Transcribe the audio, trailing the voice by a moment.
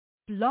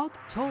Blog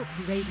Talk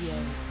Radio.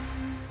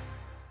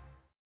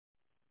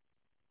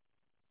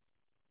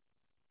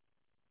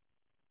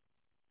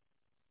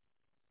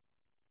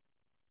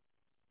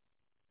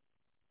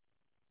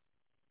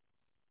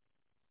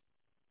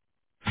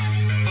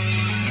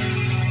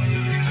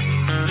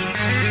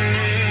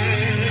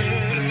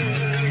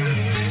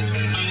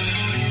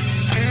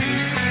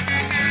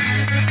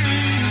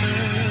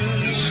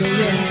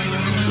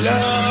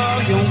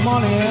 Love your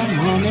money,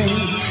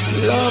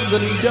 honey, love the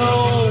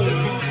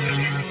dough.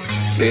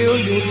 Fill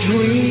your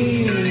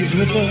dreams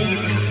with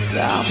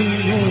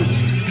 1,000 words.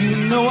 You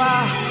know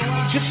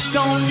I just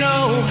don't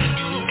know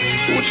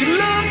what you're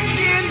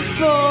looking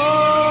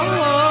for.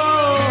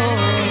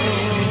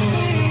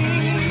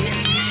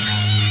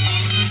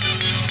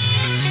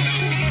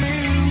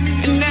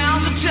 And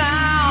now's the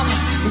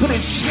time when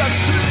it's just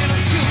a little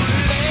too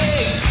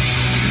late.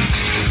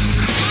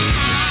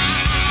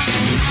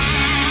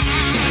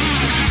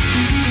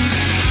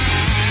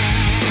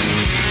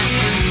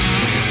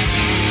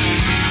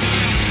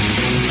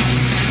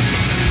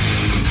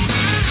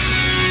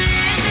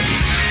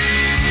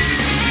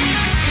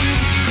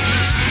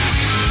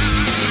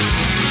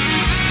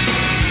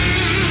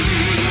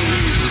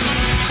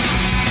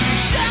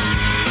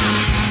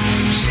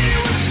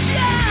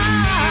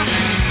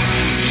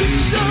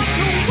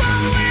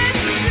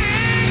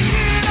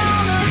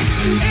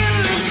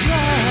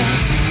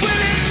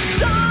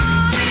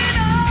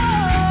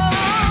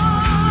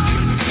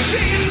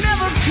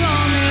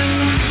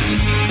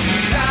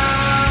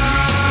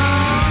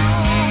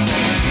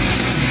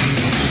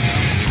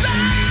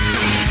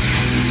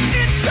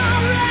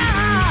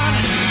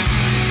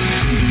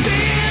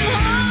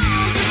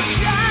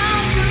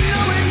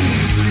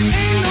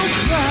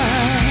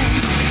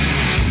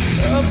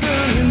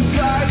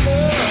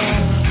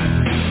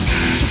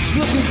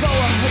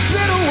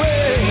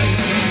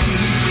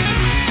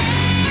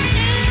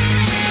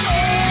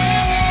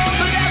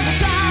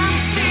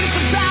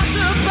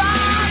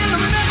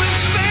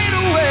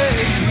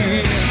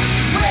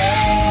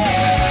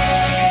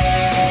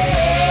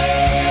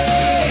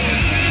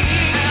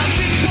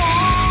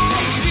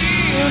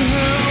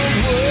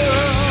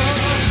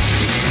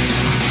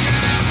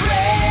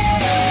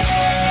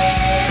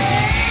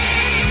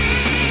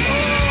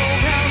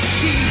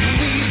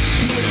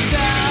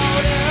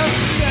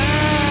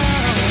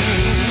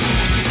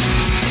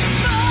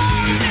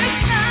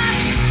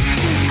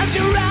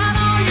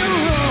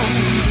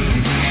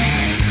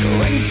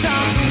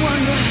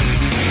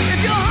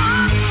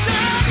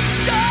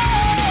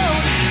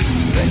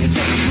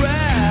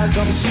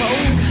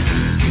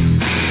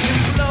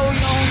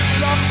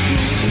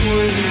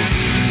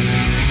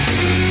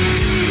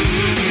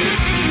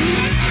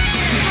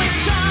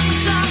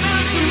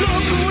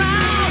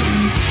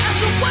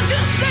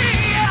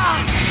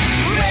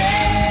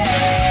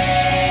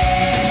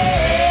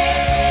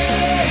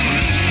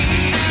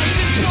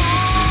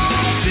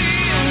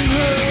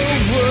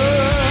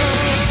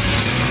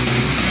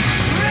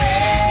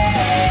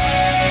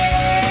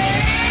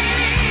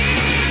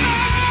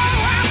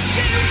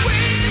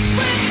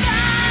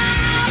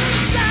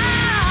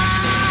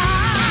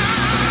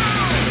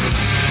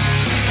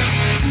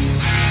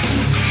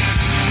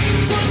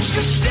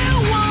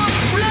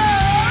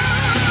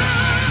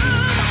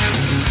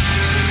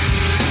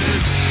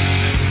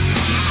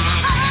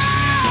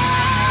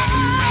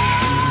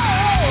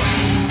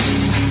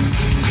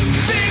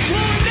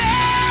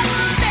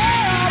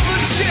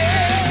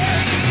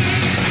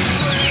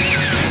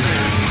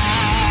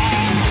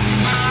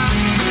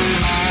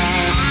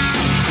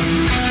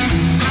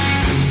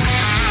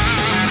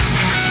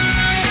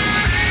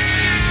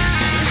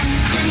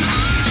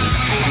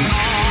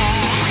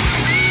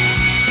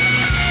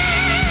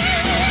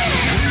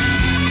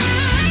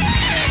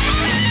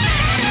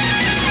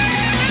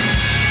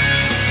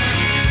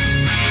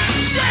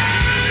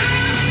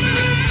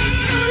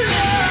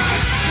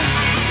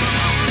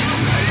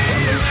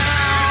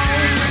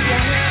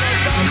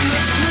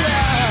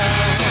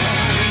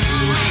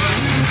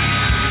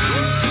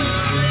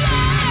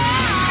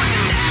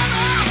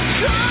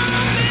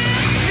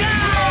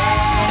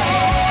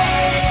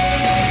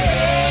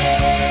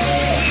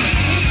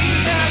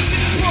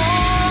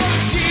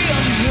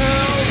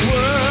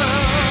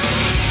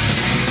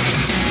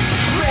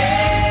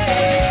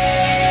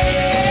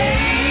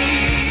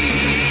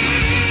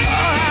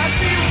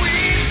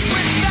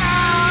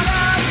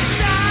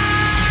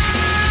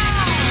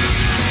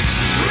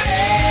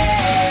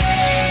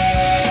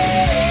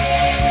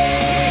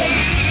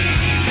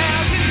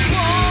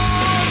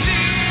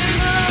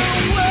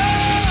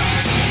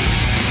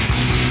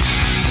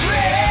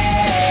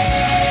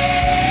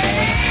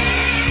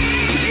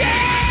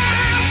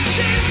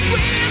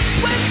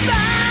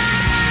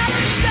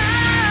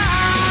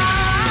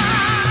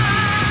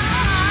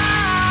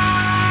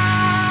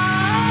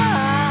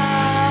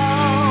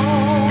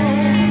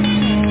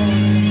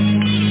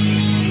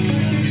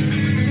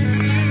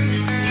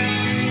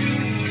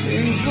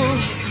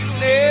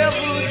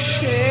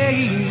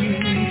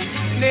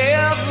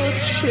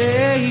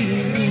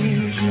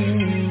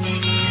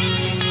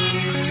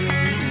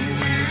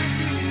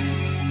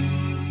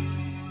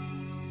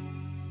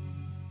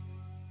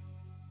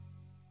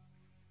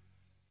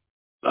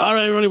 All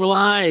right, everybody, we're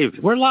live.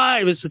 We're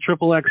live. It's the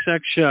Triple XX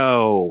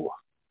show.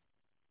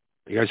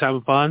 You guys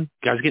having fun?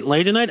 You guys getting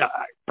laid tonight?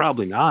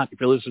 Probably not,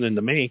 if you're listening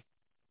to me.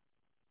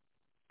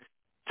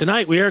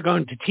 Tonight, we are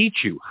going to teach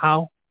you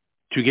how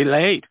to get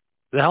laid,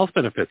 the health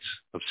benefits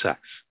of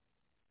sex.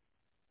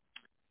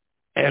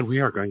 And we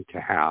are going to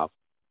have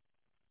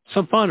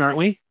some fun, aren't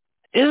we?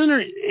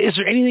 Is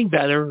there anything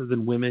better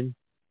than women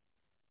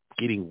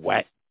getting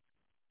wet?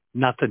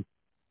 Nothing.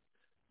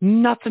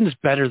 Nothing's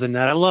better than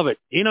that. I love it.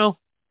 You know,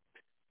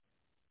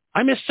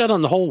 I missed out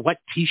on the whole wet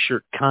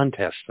T-shirt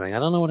contest thing. I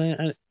don't know what they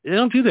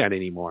don't do that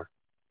anymore.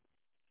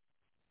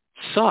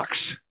 Sucks.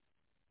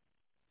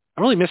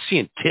 I really miss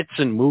seeing tits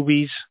in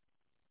movies.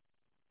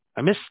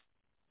 I miss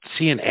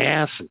seeing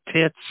ass and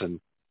tits, and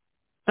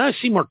now I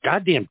see more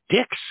goddamn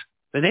dicks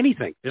than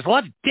anything. There's a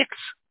lot of dicks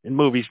in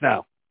movies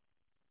now.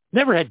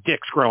 Never had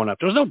dicks growing up.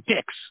 There was no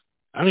dicks.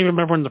 I don't even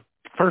remember when the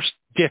first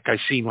dick I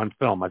seen on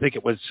film. I think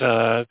it was,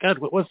 God,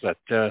 what was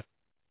that?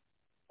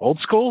 Old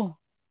School?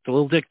 The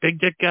little dick, big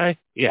dick guy?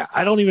 Yeah,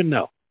 I don't even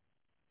know.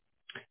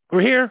 We're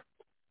here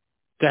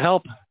to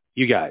help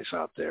you guys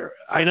out there.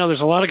 I know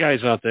there's a lot of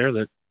guys out there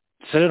that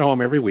sit at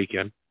home every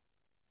weekend.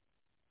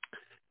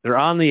 They're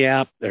on the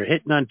app. They're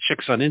hitting on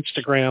chicks on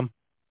Instagram.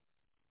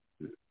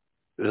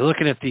 They're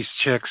looking at these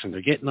chicks and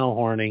they're getting all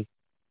horny.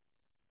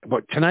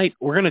 But tonight,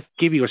 we're going to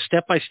give you a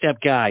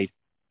step-by-step guide,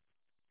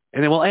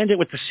 and then we'll end it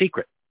with the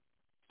secret.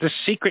 The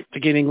secret to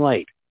getting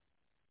laid.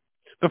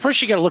 But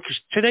first, you got to look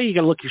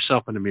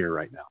yourself in the mirror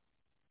right now.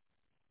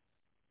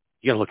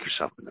 You got to look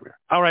yourself in the mirror.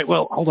 All right,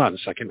 well, hold on a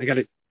second.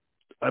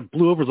 I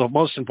blew over the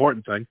most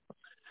important thing.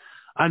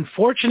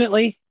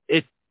 Unfortunately,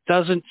 it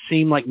doesn't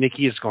seem like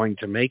Nikki is going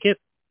to make it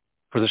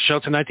for the show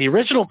tonight. The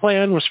original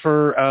plan was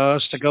for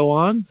us to go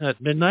on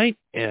at midnight,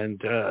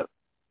 and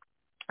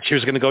she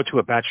was going to go to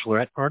a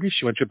bachelorette party.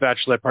 She went to a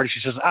bachelorette party. She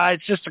says,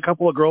 it's just a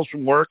couple of girls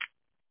from work.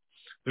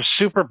 They're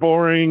super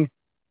boring.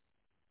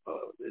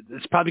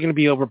 It's probably going to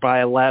be over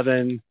by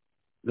 11.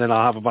 Then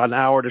I'll have about an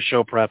hour to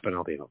show prep, and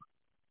I'll be over.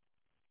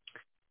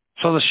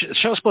 So the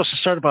show's supposed to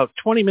start about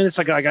 20 minutes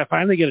ago. I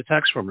finally get a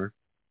text from her.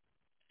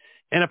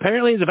 And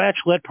apparently the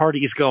bachelorette party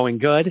is going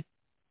good.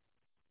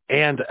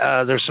 And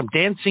there's some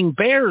dancing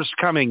bears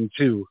coming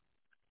to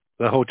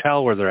the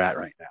hotel where they're at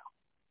right now.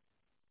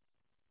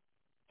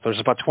 There's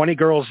about 20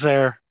 girls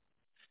there.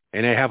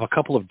 And they have a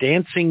couple of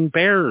dancing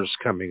bears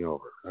coming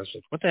over. I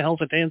said, what the hell's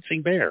a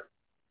dancing bear?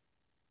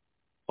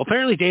 Well,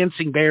 apparently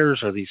dancing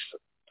bears are these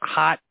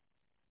hot,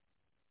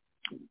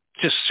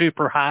 just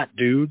super hot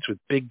dudes with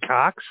big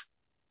cocks.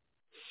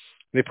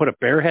 They put a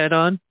bear head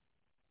on,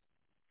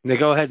 and they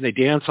go ahead and they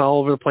dance all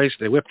over the place.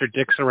 They whip their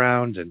dicks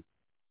around, and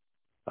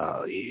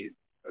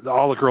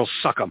all the girls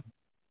suck them.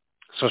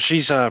 So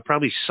she's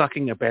probably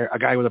sucking a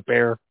guy with a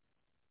bear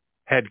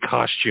head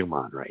costume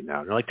on right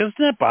now. And they're like, doesn't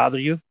that bother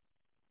you?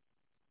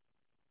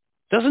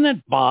 Doesn't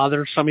that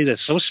bother somebody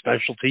that's so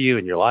special to you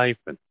in your life,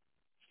 and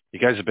you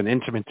guys have been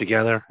intimate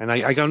together? And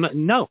I go,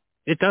 no,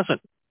 it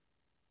doesn't.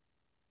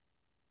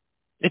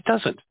 It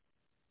doesn't.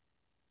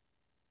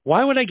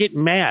 Why would I get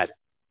mad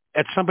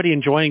at somebody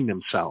enjoying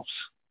themselves?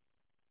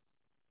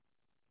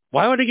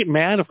 Why would I get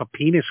mad if a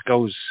penis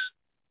goes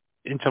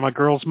into my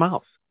girl's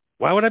mouth?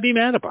 Why would I be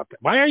mad about that?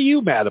 Why are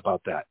you mad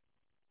about that?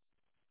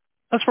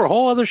 That's for a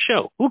whole other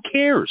show. Who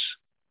cares?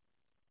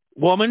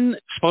 Woman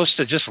supposed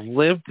to just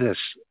live this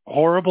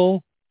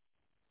horrible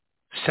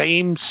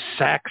same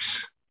sex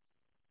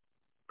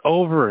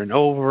over and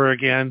over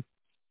again.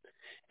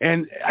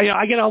 And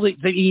I get all the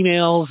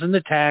emails and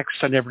the texts,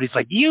 and everybody's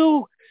like,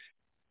 you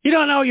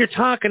don't know what you're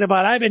talking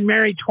about. I've been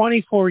married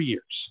 24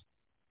 years.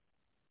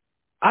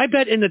 I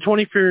bet in the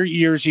 24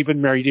 years you've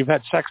been married, you've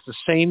had sex the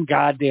same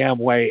goddamn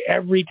way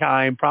every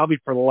time, probably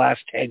for the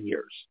last 10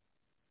 years.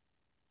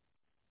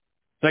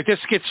 Like, this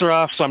gets her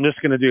off, so I'm just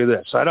going to do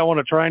this. I don't want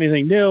to try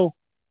anything new.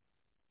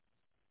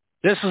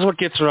 This is what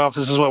gets her off.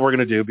 This is what we're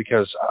going to do,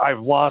 because I've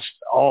lost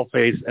all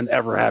faith in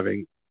ever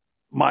having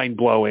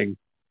mind-blowing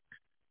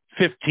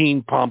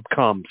 15 pump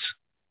comes.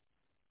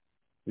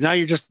 Now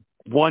you're just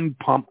one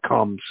pump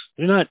comes.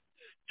 You're not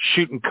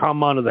shooting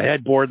cum onto the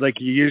headboard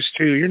like you used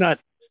to.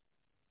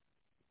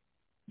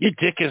 Your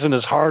dick isn't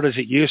as hard as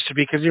it used to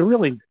be, because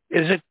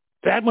is it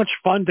that much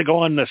fun to go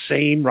on the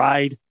same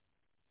ride?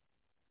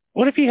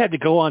 What if you had to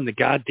go on the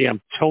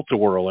goddamn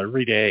tilt-a-whirl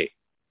every day?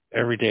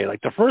 Every day.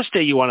 Like, the first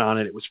day you went on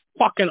it, it was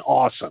fucking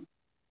awesome.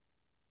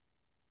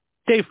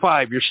 Day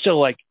 5, you're still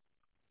like,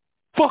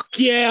 fuck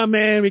yeah,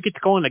 man, we get to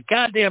go on the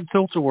goddamn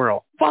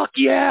tilt-a-whirl. Fuck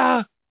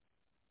yeah.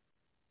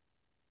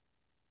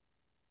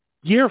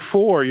 Year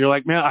 4, you're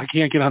like, man, I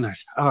can't get on that.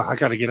 Oh, I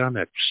got to get on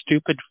that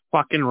stupid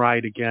fucking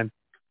ride again.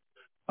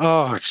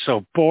 Oh, it's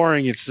so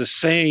boring. It's the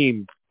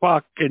same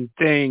fucking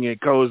thing.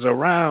 It goes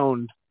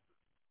around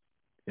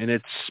and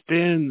it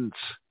spins.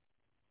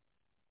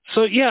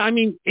 So, yeah, I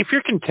mean, if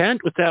you're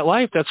content with that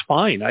life, that's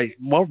fine.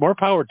 More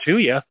power to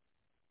you.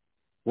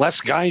 Less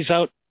guys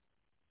out,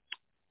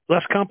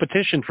 less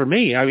competition for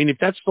me. I mean, if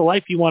that's the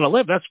life you want to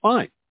live, that's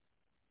fine.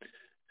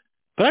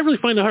 But I really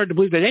find it hard to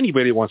believe that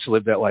anybody wants to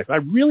live that life. I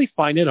really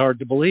find it hard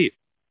to believe.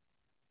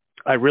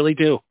 I really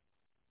do.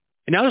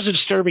 And now there's a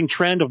disturbing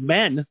trend of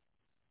men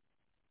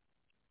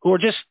who are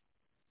just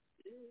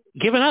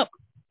giving up.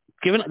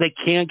 They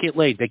can't get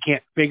laid. They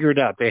can't figure it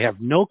out. They have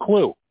no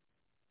clue.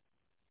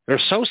 They're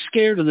so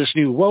scared of this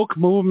new woke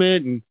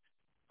movement and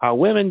how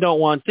women don't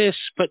want this.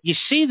 But you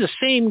see the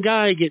same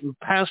guy getting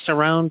passed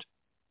around.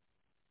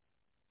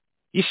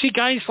 You see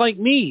guys like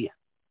me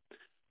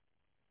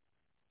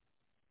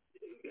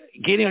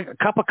getting a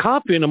cup of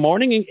coffee in the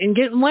morning and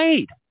getting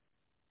laid.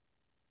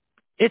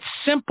 It's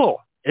simple.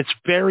 It's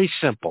very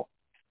simple.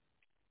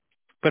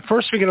 But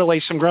first we got to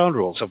lay some ground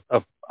rules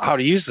of how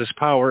to use this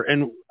power.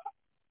 And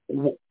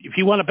if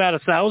you want to bet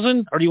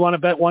 1,000 or do you want to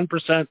bet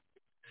 1%,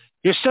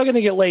 you're still going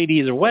to get laid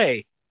either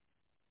way.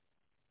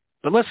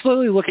 But let's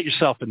literally look at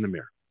yourself in the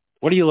mirror.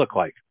 What do you look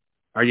like?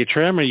 Are you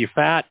trim? Are you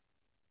fat?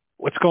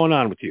 What's going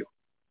on with you?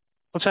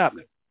 What's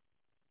happening?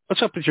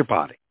 What's up with your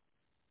body?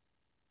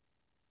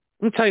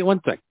 Let me tell you one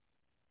thing.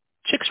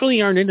 Chicks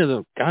really aren't into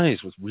the guys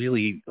with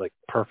really like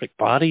perfect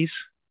bodies.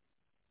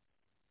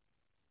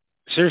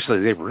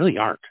 Seriously, they really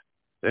aren't.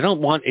 They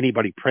don't want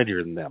anybody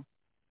prettier than them.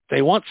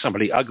 They want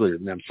somebody uglier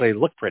than them so they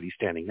look pretty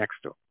standing next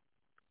to them.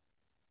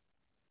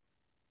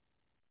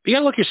 You got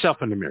to look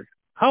yourself in the mirror.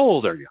 How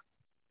old are you?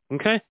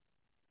 Okay?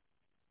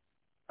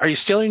 Are you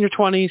still in your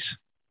 20s?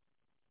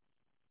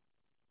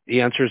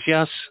 The answer is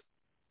yes.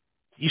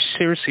 You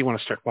seriously want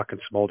to start fucking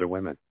some older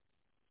women.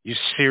 You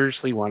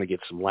seriously want to get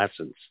some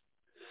lessons.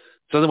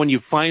 So that when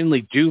you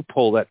finally do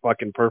pull that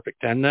fucking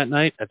perfect 10 that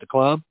night at the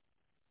club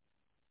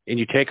and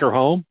you take her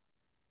home,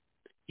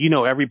 you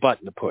know every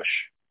button to push.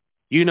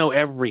 You know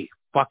every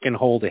fucking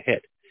hole to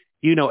hit.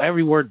 You know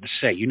every word to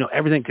say. You know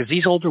everything because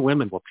these older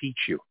women will teach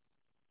you.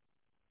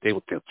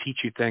 They'll teach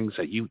you things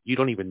that you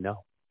don't even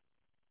know.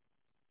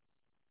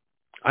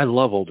 I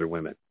love older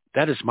women.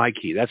 That is my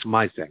key. That's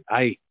my thing.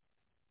 I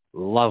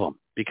love them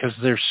because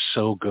they're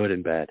so good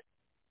in bed.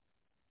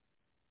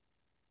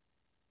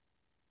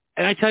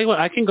 And I tell you what,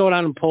 I can go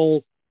down and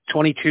pull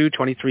 22,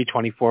 23,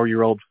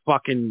 24-year-old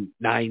fucking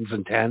 9s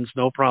and 10s,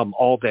 no problem,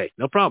 all day.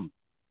 No problem.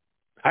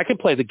 I can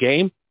play the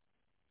game.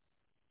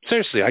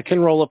 Seriously, I can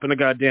roll up in a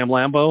goddamn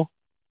Lambo.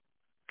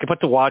 I can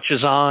put the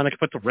watches on. I can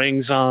put the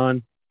rings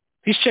on.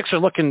 These chicks are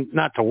looking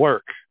not to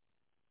work.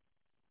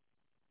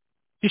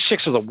 These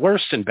chicks are the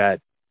worst in bed.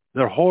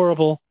 They're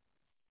horrible.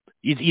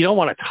 You don't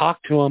want to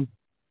talk to them.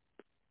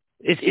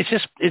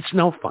 It's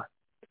no fun.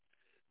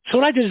 So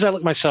what I did is I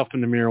looked myself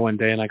in the mirror one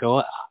day and I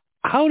go,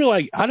 how do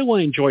I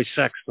enjoy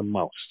sex the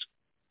most?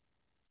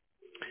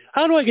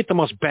 How do I get the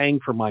most bang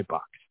for my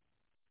buck?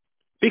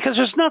 Because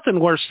there's nothing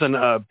worse than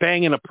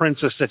banging a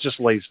princess that just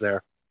lays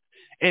there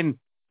and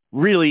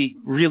really,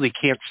 really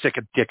can't stick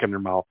a dick in her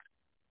mouth.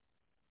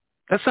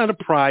 That's not a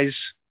prize.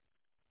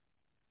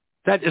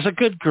 That is a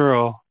good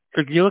girl.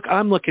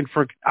 I'm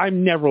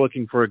never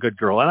looking for a good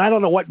girl, and I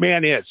don't know what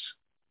man is.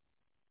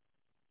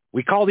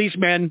 We call these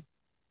men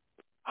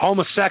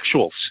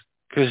homosexuals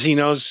because he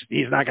knows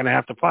he's not going to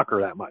have to fuck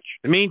her that much.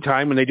 In the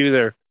meantime, when they do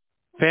their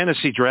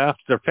fantasy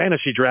draft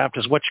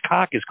is which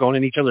cock is going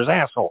in each other's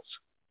assholes.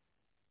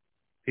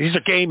 These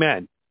are gay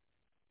men.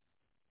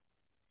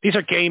 These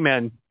are gay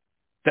men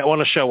that want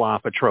to show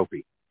off a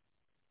trophy.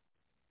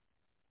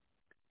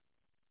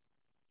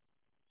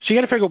 So you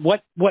got to figure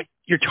out what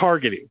you're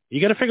targeting.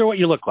 You got to figure out what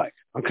you look like,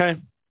 okay?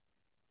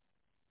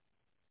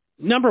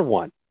 Number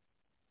one,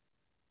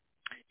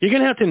 you're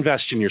going to have to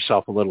invest in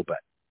yourself a little bit.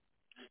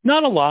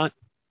 Not a lot.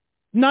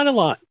 Not a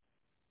lot.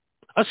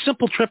 A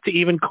simple trip to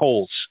even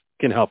Kohl's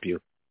can help you.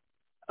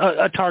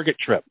 A Target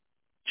trip.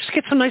 Just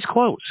get some nice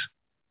clothes.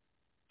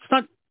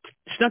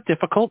 It's not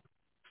difficult.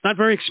 It's not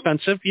very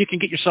expensive. You can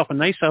get yourself a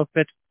nice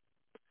outfit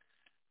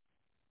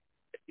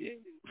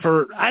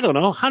for, I don't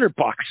know, $100.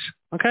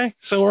 Okay?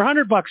 So we're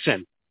 $100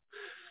 in.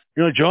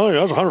 You're like, Johnny,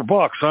 that's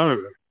 $100.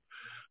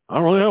 I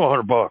don't really have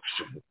 $100.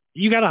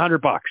 You got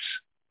 $100.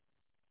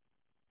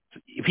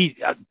 If you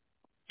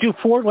do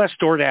 4 less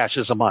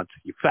DoorDashes a month,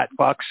 you fat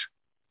fucks.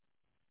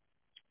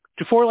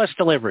 Do 4 less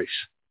deliveries.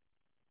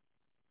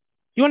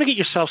 You want to get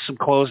yourself some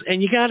clothes,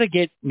 and you got to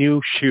get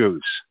new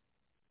shoes.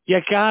 You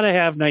got to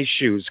have nice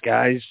shoes,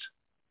 guys.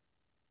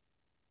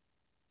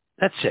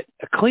 That's it.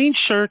 A clean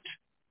shirt,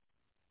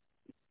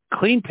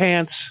 clean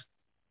pants,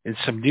 and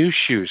some new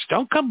shoes.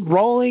 Don't come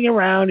rolling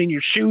around in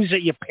your shoes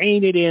that you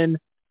painted in,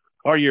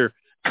 or your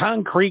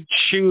concrete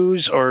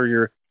shoes, or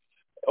your.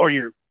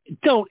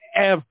 Don't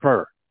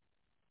ever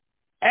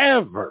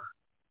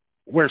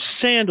wear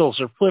sandals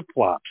or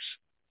flip-flops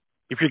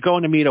if you're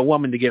going to meet a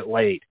woman to get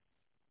laid.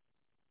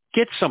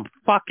 Get some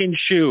fucking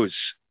shoes.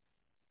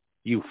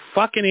 You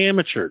fucking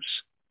amateurs.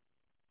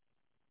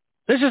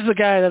 This is the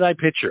guy that I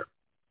picture.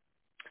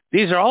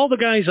 These are all the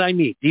guys I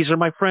meet. These are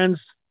my friends.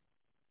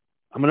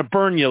 I'm going to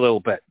burn you a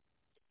little bit.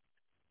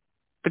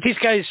 But these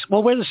guys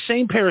will wear the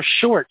same pair of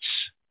shorts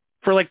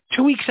for like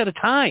 2 weeks at a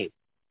time.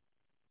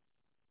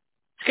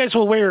 These guys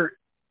will wear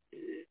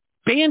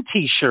band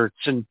T-shirts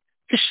and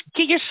just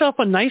get yourself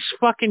a nice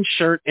fucking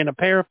shirt and a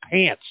pair of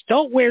pants.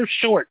 Don't wear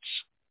shorts.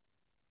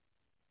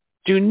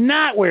 Do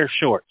not wear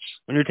shorts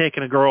when you're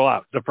taking a girl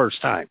out the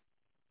first time.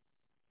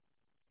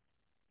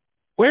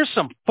 Wear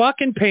some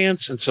fucking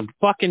pants and some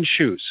fucking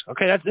shoes.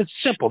 Okay, it's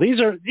simple. These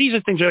are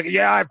things you're like,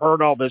 yeah, I've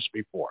heard all this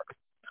before.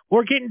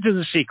 We're getting to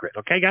the secret,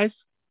 okay, guys?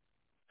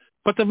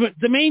 But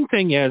the main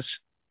thing is,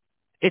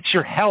 it's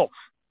your health.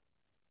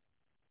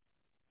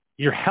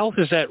 Your health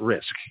is at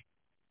risk.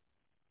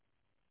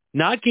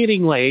 Not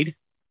getting laid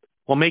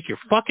will make your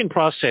fucking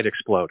prostate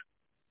explode.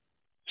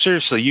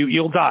 Seriously,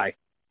 you'll die.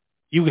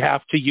 You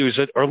have to use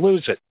it or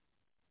lose it.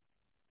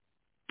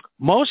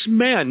 Most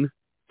men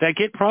that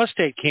get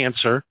prostate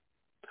cancer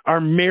are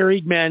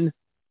married men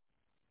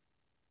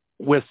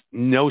with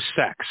no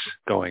sex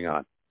going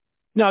on.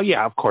 Now,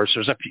 yeah, of course,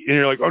 and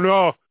you're like, oh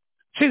no.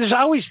 See, there's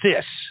always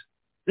this.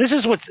 This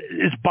is what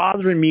is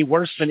bothering me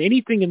worse than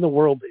anything in the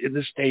world in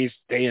this day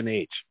and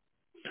age.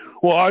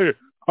 Well,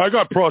 I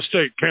got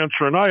prostate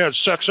cancer and I had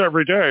sex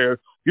every day.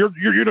 You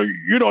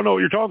don't know what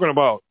you're talking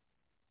about.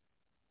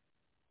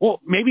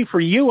 Well, maybe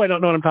for you, I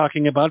don't know what I'm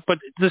talking about, but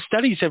the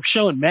studies have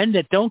shown men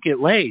that don't get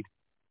laid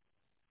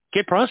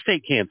get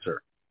prostate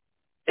cancer.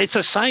 It's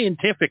a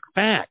scientific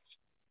fact.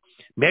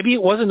 Maybe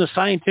it wasn't a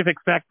scientific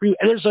fact for you.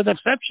 There's an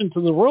exception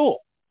to the rule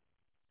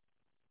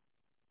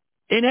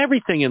in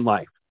everything in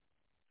life.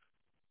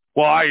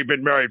 Well, I've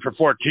been married for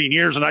 14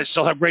 years and I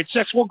still have great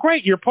sex. Well,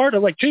 great. You're part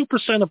of like 2%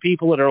 of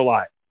people that are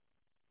alive.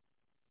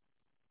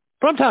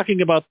 But I'm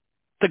talking about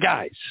the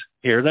guys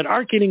here that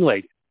aren't getting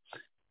laid.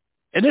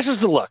 And this is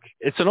the look.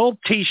 It's an old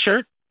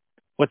T-shirt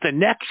with the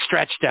neck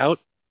stretched out.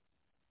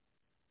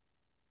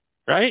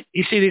 Right?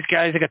 You see these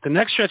guys, they got the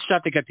neck stretched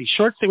out. They got these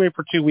shorts they wear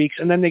for 2 weeks.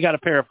 And then they got a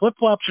pair of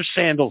flip-flops or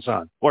sandals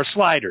on. Or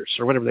sliders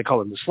or whatever they call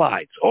them, the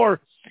slides.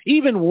 Or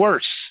even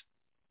worse,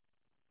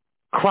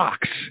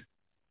 Crocs.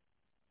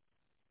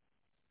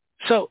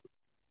 So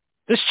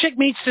this chick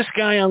meets this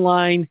guy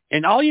online,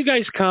 and all you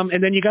guys come,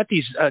 and then you got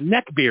these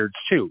neck beards,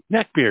 too.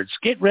 Neck beards.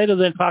 Get rid of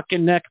the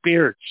fucking neck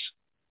beards.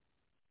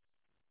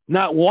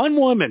 Not one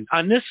woman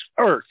on this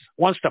earth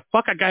wants to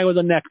fuck a guy with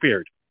a neck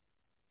beard.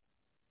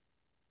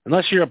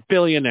 Unless you're a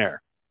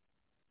billionaire.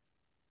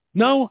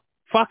 No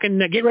fucking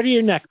neck. Get rid of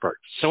your neck beards.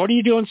 So what are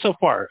you doing so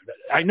far?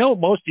 I know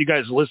most of you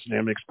guys are listening.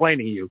 I'm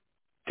explaining you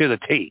to the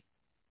T.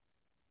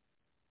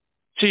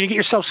 So you get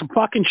yourself some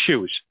fucking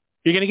shoes.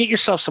 You're going to get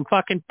yourself some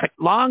fucking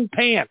long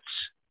pants.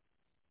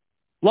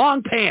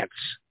 Long pants.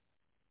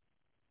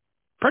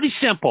 Pretty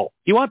simple.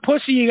 You want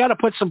pussy, you got to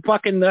put some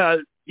fucking,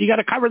 you got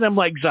to cover them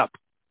legs up.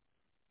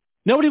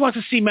 Nobody wants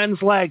to see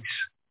men's legs.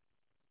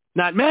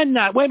 Not men,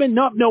 not women,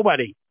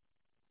 nobody.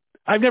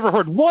 I've never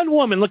heard one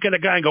woman look at a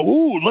guy and go,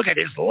 ooh, look at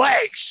his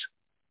legs.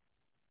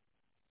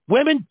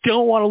 Women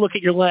don't want to look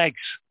at your legs.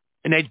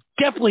 And they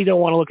definitely don't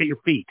want to look at your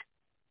feet.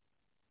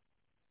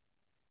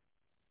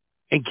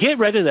 And get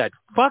rid of that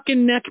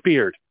fucking neck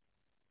beard.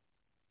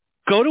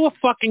 Go to a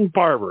fucking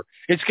barber.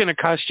 It's going to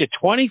cost you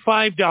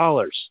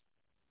 $25.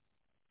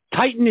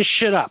 Tighten this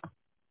shit up.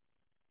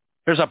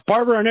 There's a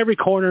barber on every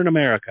corner in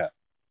America.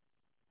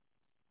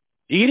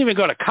 You can even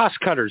go to cost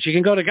cutters. You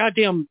can go to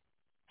goddamn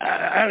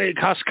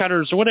cost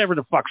cutters or whatever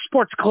the fuck,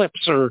 sports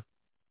clips or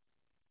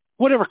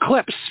whatever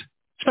clips.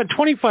 Spend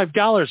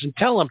 $25 and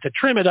tell them to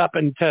trim it up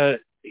and to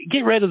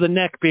get rid of the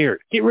neck beard.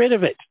 Get rid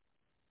of it.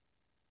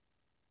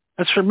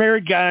 That's for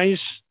married guys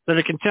that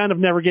are content of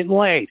never getting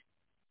laid.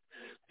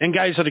 And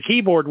guys that are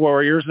keyboard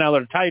warriors now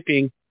that are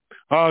typing,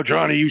 oh,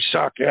 Johnny, you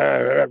suck.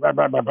 Blah,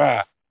 blah, blah,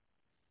 blah.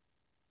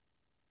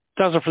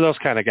 Those are for those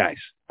kind of guys.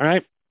 All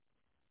right?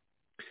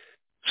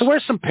 So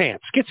wear some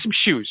pants. Get some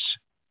shoes.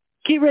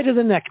 Get rid of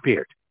the neck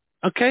beard.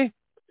 Okay?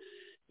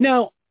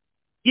 Now,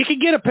 you can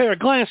get a pair of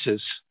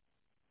glasses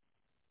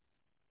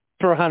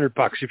for $100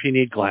 if you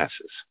need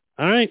glasses.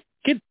 All right?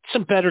 Get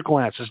some better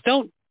glasses.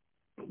 Don't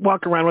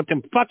walk around with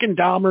them fucking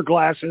Dahmer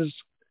glasses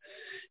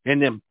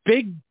and them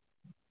big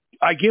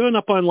I given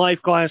up on life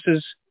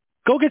glasses.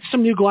 Go get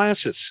some new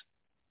glasses.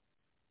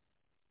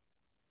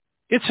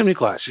 Get some new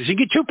glasses. You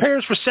get 2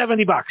 pairs for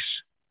 $70. I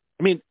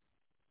mean,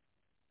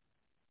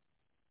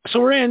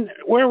 so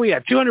where are we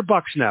at?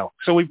 $200 now.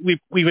 So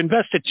we've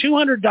invested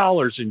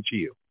 $200 into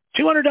you.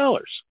 $200.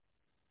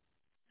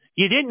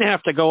 You didn't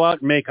have to go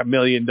out and make $1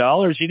 million.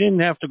 You didn't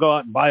have to go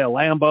out and buy a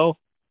Lambo.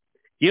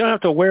 You don't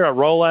have to wear a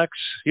Rolex.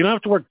 You don't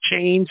have to wear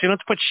chains. You don't have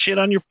to put shit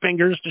on your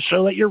fingers to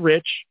show that you're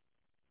rich.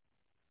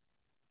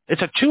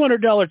 It's a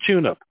 $200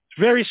 tune-up. It's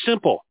very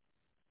simple.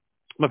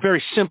 I'm a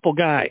very simple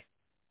guy.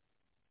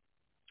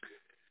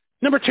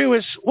 Number 2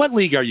 is, what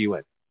league are you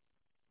in?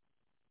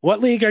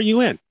 What league are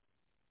you in?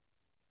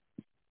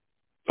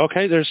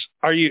 Okay, do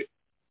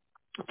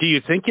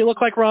you think you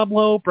look like Rob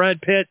Lowe,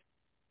 Brad Pitt?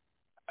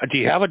 Do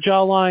you have a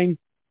jawline?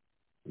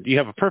 Do you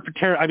have a perfect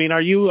hair? I mean,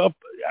 are you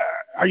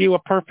a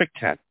perfect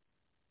 10?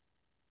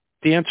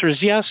 The answer is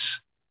yes.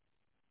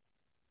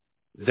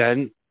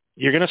 Then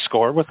you're going to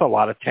score with a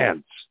lot of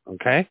 10s,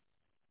 okay?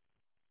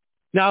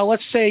 Now,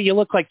 let's say you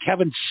look like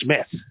Kevin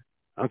Smith,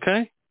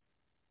 okay?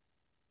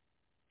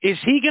 Is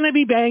he going to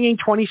be banging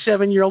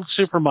 27-year-old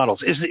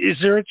supermodels? Is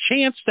there a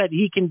chance that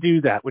he can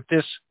do that with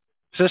this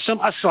system?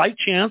 A slight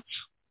chance.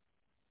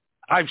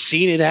 I've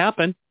seen it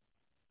happen.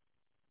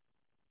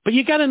 But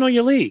you got to know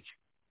your league.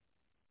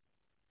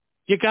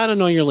 You got to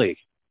know your league.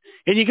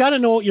 And you got to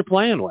know what you're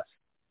playing with.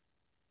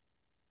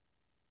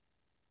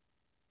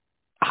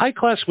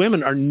 High-class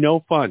women are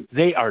no fun.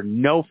 They are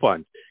no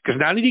fun. Because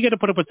not only do you got to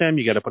put up with them,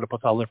 you got to put up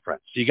with all their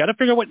friends. So you got to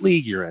figure out what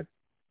league you're in.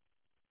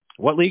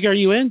 What league are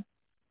you in?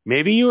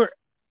 Maybe you're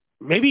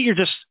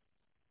just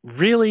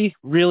really,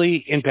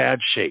 really in bad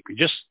shape.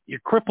 You're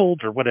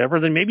crippled or whatever.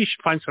 Then maybe you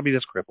should find somebody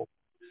that's crippled.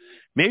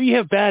 Maybe you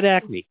have bad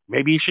acne.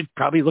 Maybe you should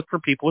probably look for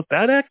people with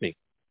bad acne.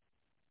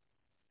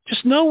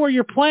 Just know where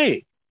you're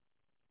playing.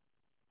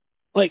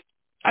 Like,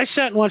 I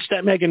sat and watched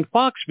that Megan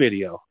Fox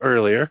video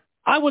earlier.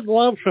 I would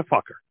love to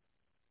fuck her.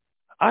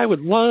 I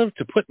would love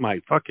to put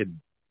my fucking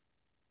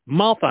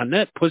mouth on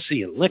that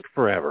pussy and lick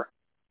forever.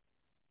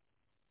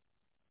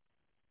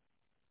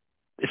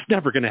 It's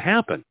never going to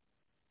happen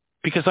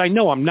because I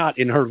know I'm not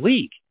in her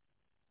league.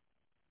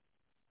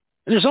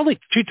 And there's only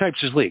two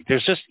types of league.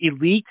 There's just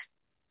elite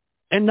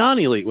and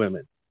non-elite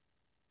women.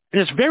 And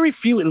there's very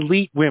few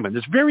elite women.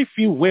 There's very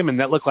few women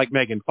that look like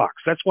Megan Fox.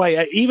 That's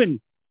why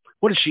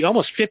what is she,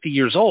 almost 50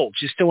 years old?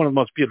 She's still one of the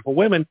most beautiful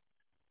women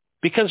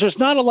because there's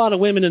not a lot of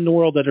women in the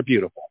world that are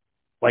beautiful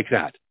like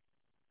that.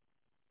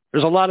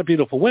 There's a lot of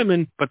beautiful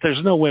women, but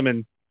there's no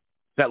women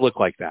that look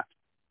like that.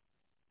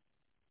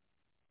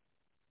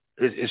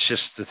 It's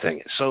just the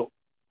thing. So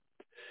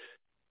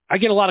I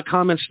get a lot of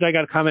comments today. I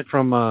got a comment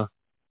from I'm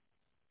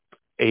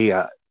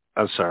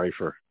sorry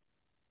for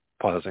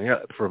pausing,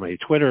 from a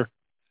Twitter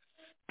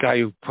guy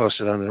who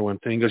posted on there one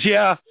thing. He goes,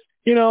 yeah,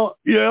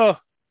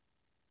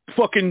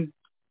 fucking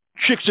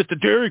chicks at the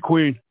Dairy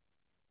Queen.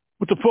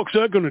 What the fuck's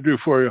that going to do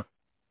for you?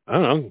 I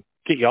don't know.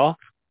 Get you off?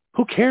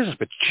 Who cares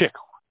if it's chick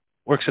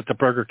works at the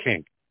Burger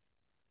King?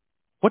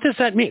 What does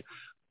that mean?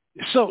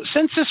 So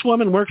since this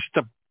woman works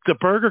at the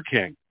Burger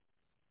King,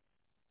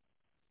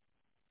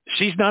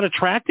 she's not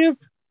attractive?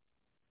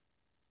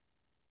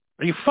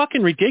 Are you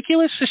fucking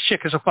ridiculous? This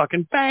chick is a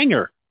fucking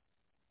banger.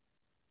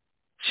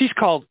 She's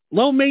called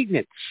low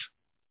maintenance.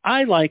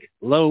 I like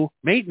low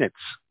maintenance,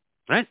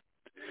 right?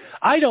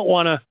 I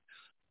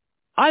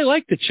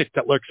like the chick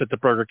that works at the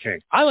Burger King.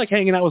 I like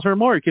hanging out with her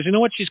more because you know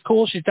what? She's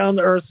cool. She's down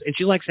to earth and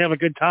she likes to have a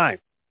good time.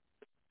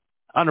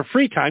 On her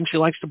free time, she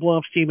likes to blow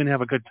off steam and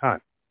have a good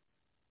time.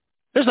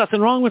 There's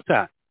nothing wrong with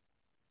that.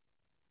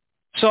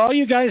 So all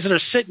you guys that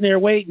are sitting there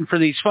waiting for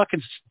these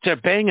fucking to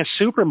bang a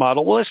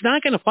supermodel, well, it's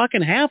not going to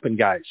fucking happen,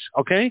 guys.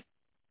 Okay?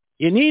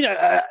 You need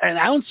an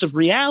ounce of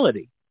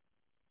reality.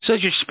 So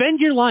as you spend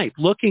your life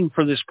looking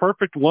for this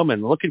perfect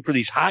woman, looking for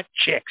these hot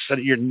chicks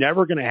that you're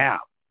never going to have,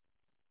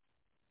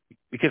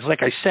 because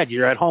like I said,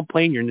 you're at home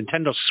playing your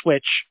Nintendo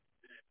Switch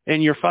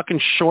in your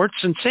fucking shorts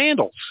and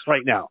sandals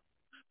right now,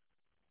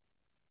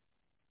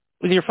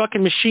 with your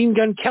fucking Machine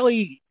Gun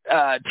Kelly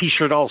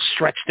T-shirt all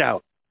stretched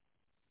out.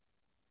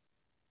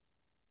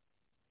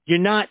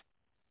 You got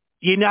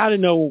to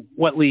know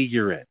what league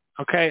you're in,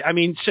 okay? I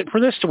mean, for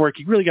this to work,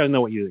 you really got to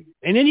know what you league.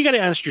 And then you got to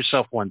ask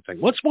yourself one thing.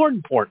 What's more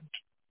important?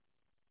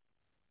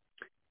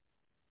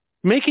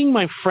 Making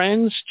my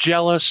friends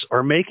jealous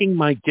or making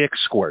my dick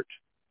squirt?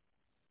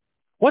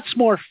 What's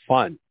more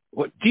fun?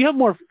 Do you have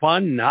more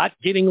fun not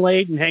getting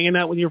laid and hanging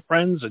out with your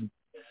friends and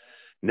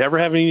never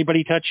having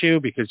anybody touch you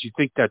because you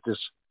think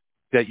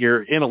that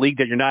you're in a league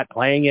that you're not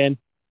playing in?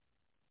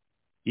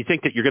 You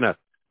think that you're going to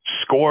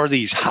score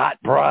these hot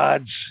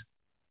broads.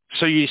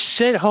 So you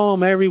sit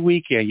home every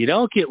weekend. You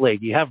don't get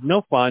laid. You have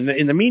no fun.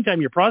 In the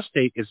meantime, your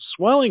prostate is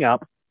swelling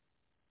up.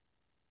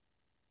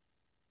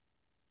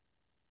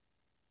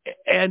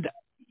 And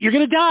you're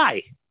going to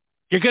die.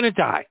 You're going to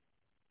die.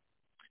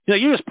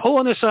 You're just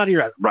pulling this out of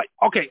your ass. Right.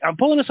 Okay, I'm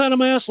pulling this out of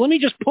my ass. Let me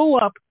just pull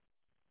up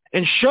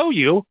and show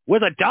you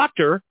with a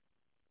doctor,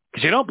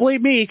 because you don't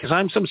believe me because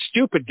I'm some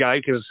stupid guy,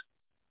 because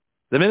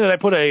the minute I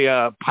put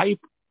a pipe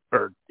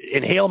or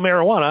inhale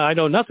marijuana, I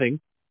know nothing.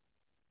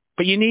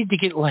 But you need to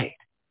get laid.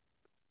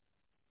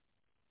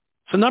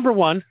 So number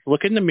one,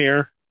 look in the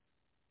mirror.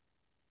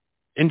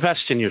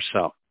 Invest in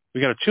yourself.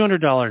 We got a $200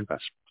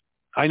 investment.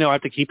 I know I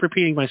have to keep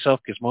repeating myself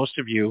because most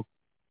of you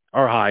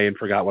are high and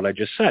forgot what I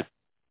just said.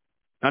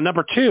 Now,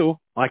 number two,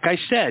 like I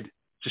said,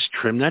 just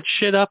trim that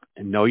shit up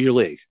and know your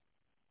league.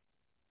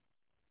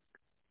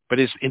 But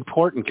it's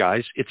important,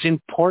 guys. It's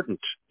important.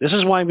 This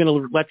is why I'm going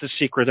to let the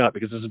secret up,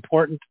 because it's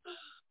important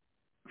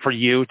for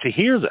you to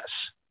hear this.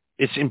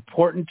 It's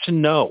important to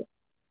know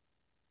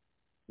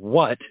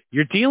what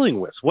you're dealing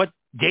with, what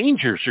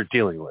dangers you're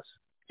dealing with.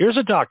 Here's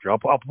a doctor. I'll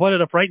put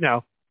it up right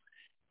now.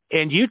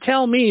 And you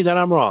tell me that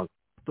I'm wrong.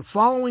 The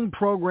following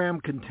program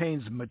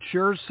contains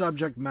mature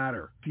subject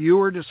matter.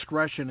 Viewer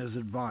discretion is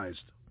advised.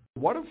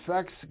 What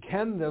effects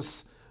can this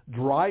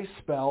dry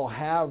spell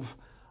have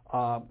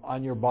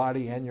on your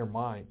body and your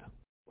mind?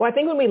 Well, I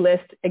think when we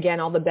list, again,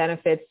 all the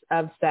benefits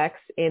of sex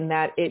in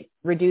that it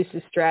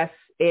reduces stress,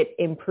 it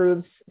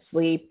improves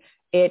sleep,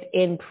 it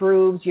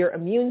improves your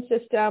immune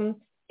system,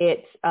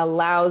 it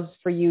allows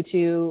for you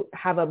to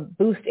have a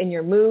boost in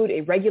your mood,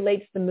 it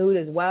regulates the mood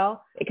as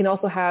well. It can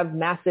also have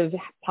massive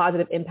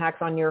positive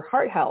impacts on your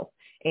heart health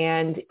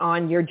and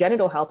on your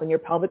genital health and your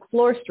pelvic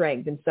floor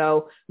strength. And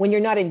so when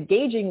you're not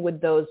engaging with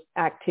those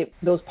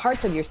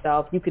parts of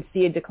yourself, you could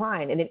see a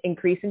decline and an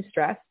increase in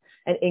stress.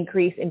 an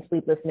increase in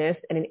sleeplessness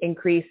and an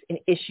increase in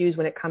issues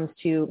when it comes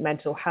to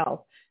mental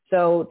health.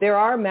 So there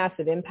are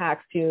massive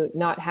impacts to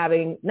not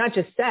having not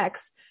just sex,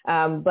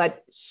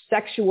 but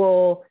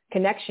sexual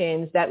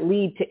connections that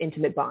lead to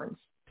intimate bonds.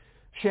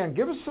 Shan,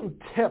 give us some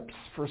tips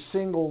for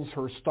singles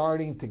who are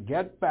starting to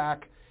get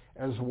back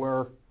as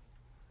we're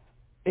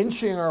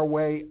inching our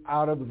way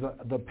out of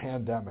the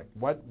pandemic.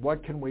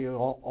 What can we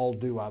all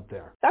do out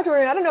there? Dr.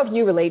 Ryan, I don't know if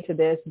you relate to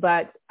this,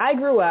 but I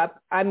grew up,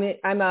 I'm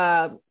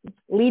a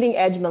leading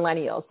edge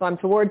millennial, so I'm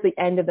towards the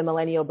end of the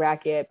millennial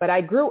bracket, but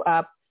I grew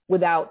up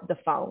without the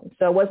phone.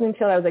 So it wasn't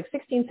until I was like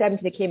 16,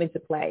 17 it came into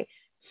play.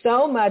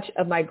 So much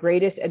of my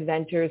greatest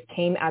adventures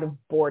came out of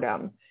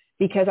boredom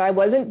because I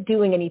wasn't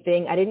doing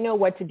anything. I didn't know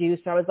what to do.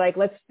 So I was like,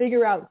 let's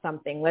figure out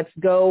something. Let's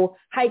go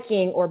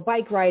hiking or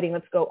bike riding.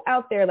 Let's go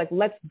out there. Like,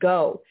 let's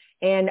go.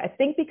 And I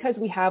think because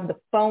we have the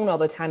phone all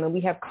the time and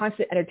we have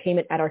constant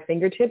entertainment at our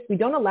fingertips, we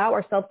don't allow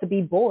ourselves to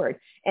be bored.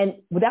 And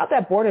without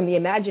that boredom, the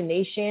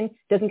imagination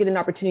doesn't get an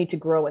opportunity to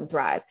grow and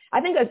thrive.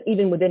 I think that's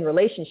even within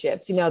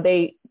relationships. You know,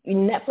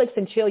 Netflix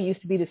and chill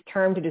used to be this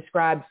term to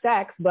describe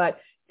sex, but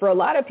for a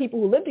lot of people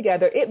who live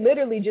together, it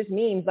literally just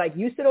means like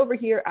you sit over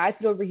here, I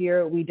sit over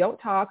here. We don't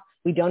talk.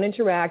 We don't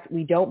interact.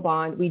 We don't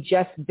bond. We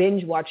just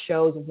binge watch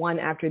shows one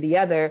after the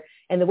other.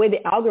 And the way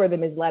the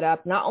algorithm is let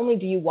up, not only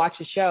do you watch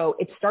a show,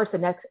 it starts the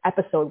next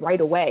episode right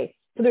away.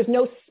 So there's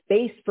no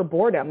space for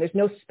boredom. There's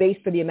no space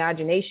for the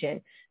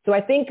imagination. So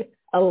I think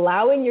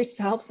allowing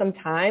yourself some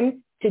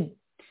time to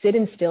sit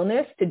in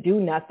stillness, to do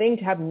nothing,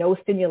 to have no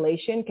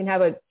stimulation can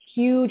have a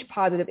huge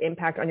positive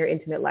impact on your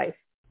intimate life.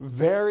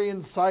 Very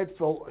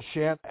insightful,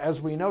 Shan. As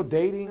we know,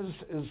 dating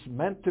is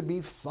meant to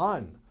be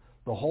fun.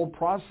 The whole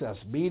process,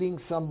 meeting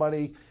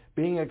somebody,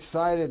 being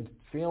excited,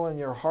 feeling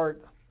your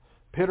heart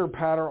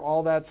pitter-patter,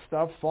 all that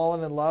stuff,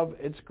 falling in love,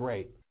 it's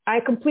great. I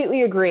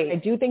completely agree. I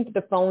do think that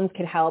the phones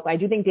can help. I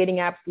do think dating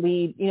apps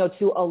lead,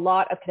 to a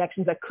lot of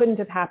connections that couldn't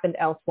have happened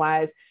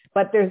elsewise.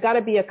 But there's got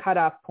to be a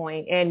cutoff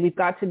point, and we've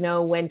got to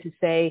know when to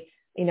say,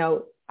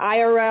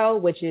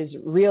 IRL, which is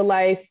real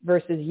life,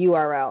 versus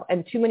URL.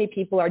 And too many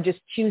people are just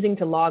choosing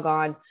to log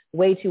on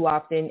way too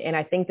often. And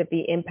I think that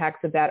the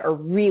impacts of that are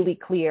really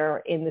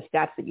clear in the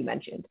stats that you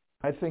mentioned.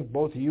 I think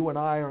both you and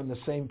I are on the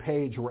same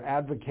page. We're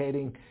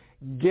advocating,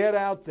 get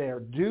out there,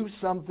 do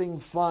something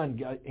fun,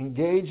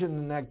 engage in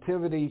an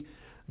activity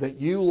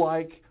that you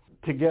like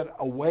to get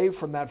away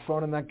from that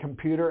phone and that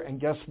computer.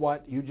 And guess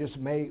what? You just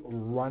may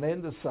run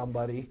into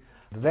somebody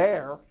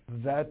there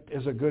that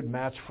is a good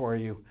match for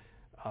you.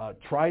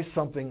 Try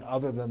something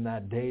other than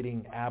that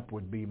dating app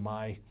would be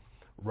my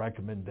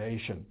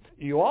recommendation.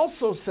 You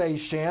also say,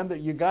 Shan,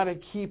 that you got to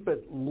keep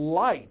it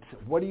light.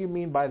 What do you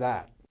mean by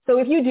that? So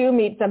if you do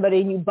meet somebody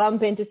and you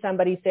bump into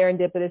somebody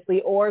serendipitously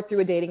or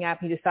through a dating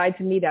app and you decide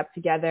to meet up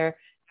together,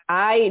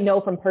 I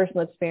know from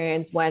personal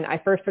experience when I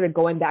first started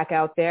going back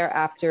out there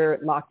after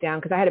lockdown,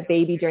 because I had a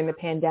baby during the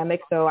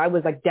pandemic, so I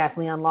was like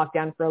definitely on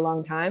lockdown for a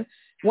long time.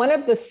 One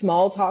of the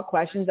small talk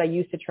questions I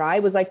used to try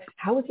was like,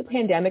 how was the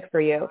pandemic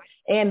for you?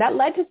 And that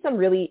led to some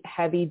really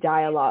heavy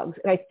dialogues.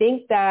 And I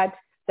think that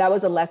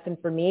was a lesson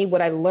for me.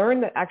 What I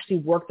learned that actually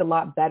worked a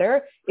lot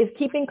better is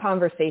keeping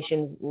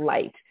conversations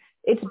light.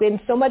 It's been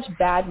so much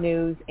bad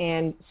news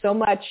and so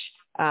much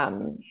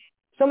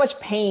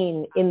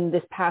pain in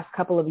this past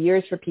couple of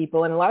years for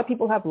people. And a lot of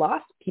people have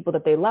lost people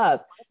that they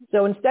love.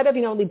 So instead of,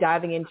 only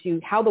diving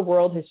into how the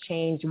world has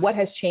changed, what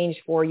has changed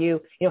for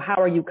you, how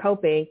are you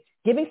coping,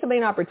 giving somebody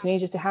an opportunity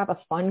just to have a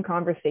fun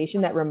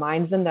conversation that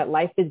reminds them that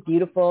life is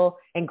beautiful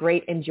and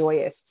great and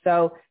joyous.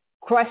 So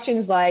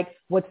questions like,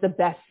 what's the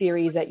best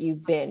series that you've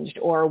binged?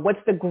 Or what's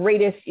the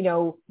greatest,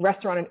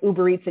 restaurant and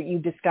Uber Eats that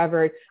you've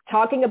discovered?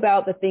 Talking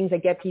about the things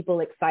that get people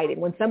excited.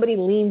 When somebody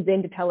leans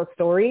in to tell a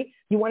story,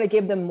 you want to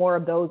give them more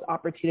of those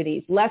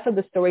opportunities, less of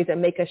the stories that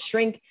make us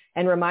shrink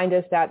and remind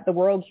us that the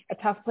world's a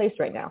tough place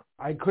right now.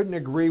 I couldn't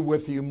agree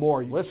with you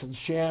more. Listen,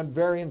 Shan,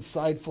 very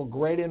insightful,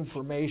 great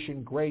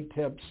information, great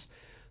tips.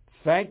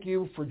 Thank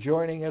you for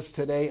joining us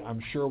today.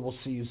 I'm sure we'll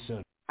see you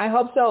soon. I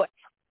hope so.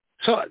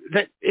 So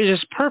that it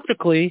is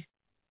perfectly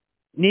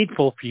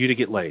needful for you to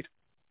get laid.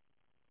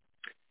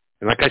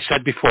 And like I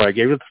said before, I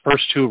gave you the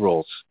first two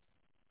rules.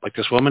 Like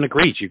this woman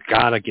agrees, you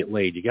gotta get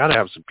laid. You gotta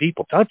have some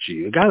people touch you.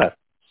 You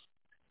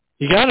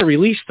gotta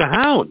release the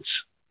hounds.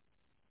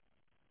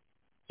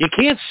 You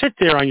can't sit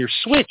there on your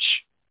Switch.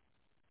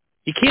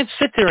 You can't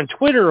sit there on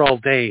Twitter all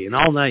day and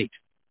all night.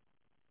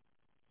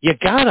 You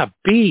gotta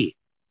be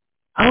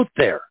out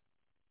there.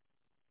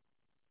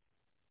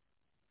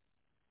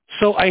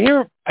 So I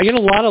get a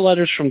lot of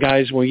letters from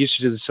guys when we used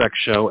to do the sex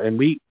show, and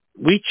we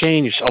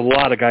changed a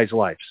lot of guys'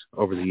 lives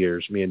over the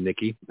years, me and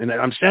Nikki. And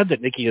I'm sad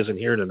that Nikki isn't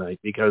here tonight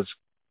because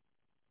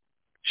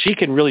she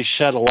can really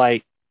shed a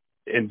light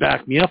and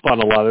back me up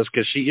on a lot of this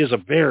because she is a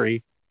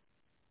very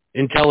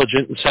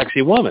intelligent and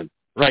sexy woman.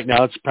 Right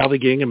now, it's probably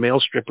getting a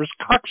male stripper's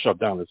cock shoved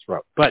down his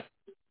throat. But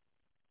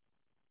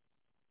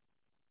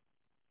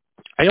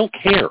I don't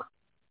care.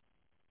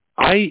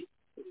 I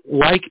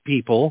like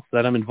people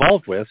that I'm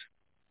involved with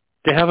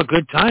to have a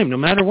good time, no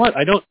matter what.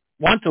 I don't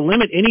want to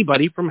limit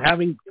anybody from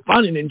having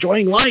fun and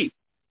enjoying life.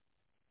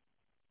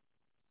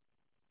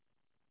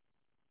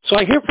 So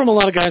I hear from a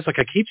lot of guys, like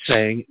I keep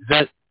saying,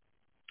 that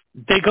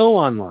they go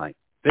online.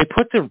 They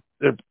put their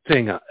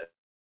thing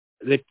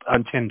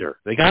on Tinder.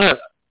 They're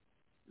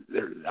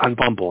on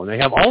Bumble, and they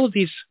have all of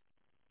these.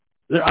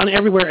 They're on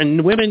everywhere,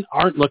 and women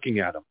aren't looking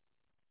at them.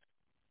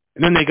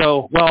 And then they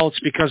go, well, it's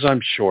because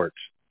I'm short.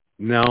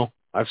 No,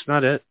 that's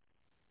not it.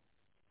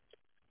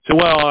 So,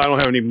 well, I don't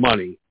have any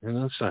money. And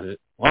that's not it.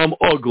 Well, I'm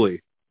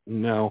ugly.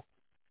 No.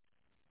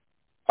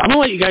 I'm going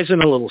to let you guys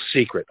in a little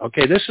secret.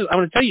 Okay, I'm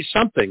going to tell you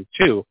something,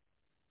 too,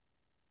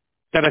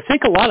 that I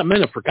think a lot of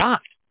men have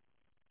forgot.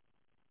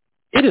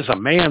 It is a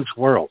man's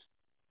world.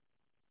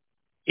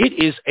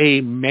 It is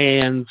a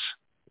man's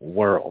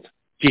world.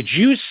 Did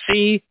you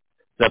see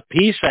the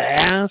piece of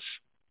ass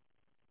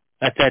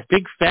that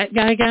big fat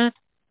guy got?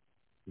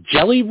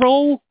 Jelly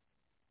roll?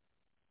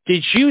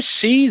 Did you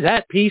see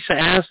that piece of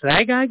ass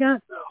that guy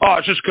got? Oh,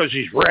 it's just because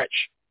he's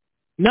rich.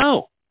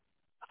 No.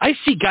 I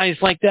see guys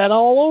like that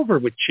all over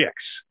with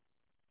chicks.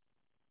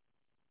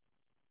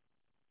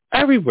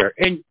 Everywhere.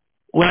 And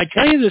when I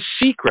tell you the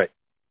secret,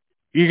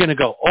 you're going to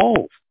go,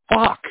 oh,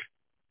 fuck.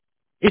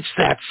 It's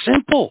that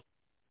simple.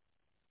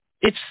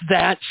 It's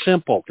that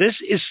simple. This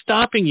is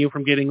stopping you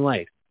from getting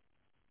laid.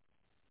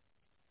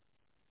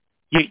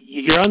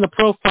 You're on the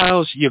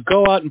profiles. You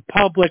go out in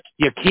public.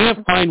 You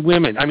can't find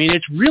women. I mean,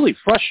 it's really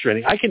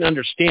frustrating. I can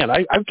understand.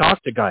 I've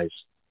talked to guys,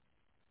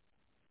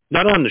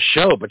 not on the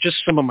show, but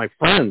just some of my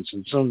friends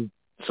and some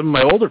of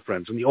my older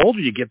friends. And the older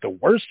you get, the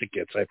worse it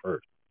gets, I've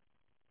heard.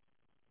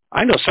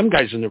 I know some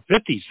guys in their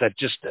 50s that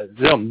just,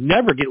 they'll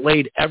never get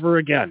laid ever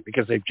again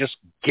because they've just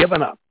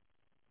given up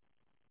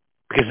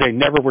because they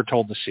never were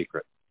told the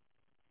secret.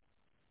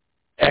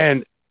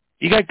 And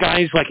you got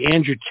guys like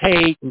Andrew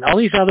Tate and all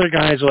these other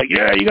guys are like,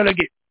 yeah, you got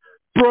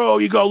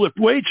to lift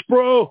weights,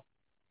 bro.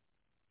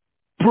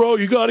 Bro,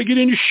 you got to get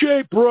into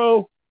shape,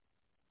 bro.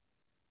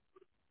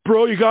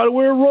 Bro, you got to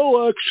wear a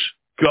Rolex.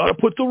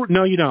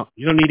 No, you don't.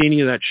 You don't need any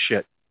of that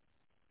shit.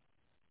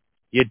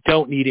 You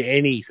don't need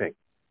anything.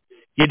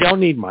 You don't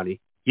need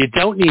money. You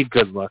don't need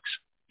good looks.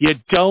 You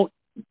don't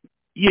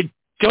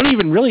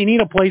even really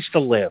need a place to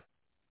live.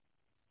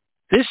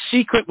 This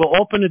secret will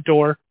open a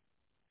door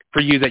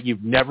for you that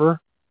you've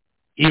never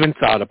even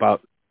thought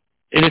about.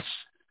 And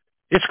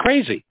it's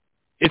crazy.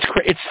 It's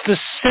the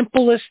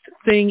simplest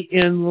thing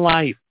in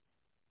life.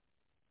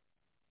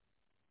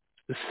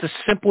 It's the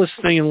simplest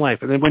thing in life.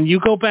 And then when you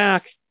go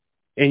back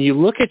and you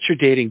look at your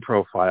dating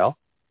profile,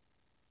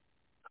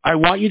 I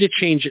want you to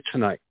change it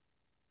tonight.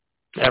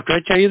 After I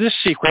tell you this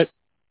secret,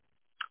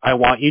 I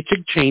want you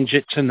to change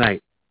it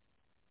tonight.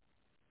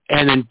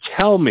 And then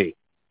tell me.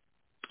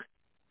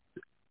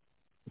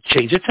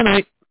 Change it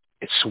tonight.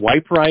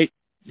 Swipe right.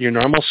 Your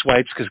normal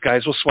swipes, because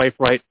guys will swipe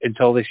right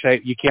until they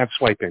say you can't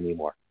swipe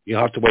anymore.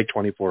 You'll have to wait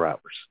 24 hours.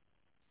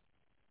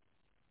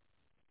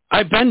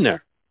 I've been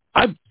there.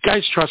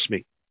 Guys, trust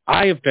me.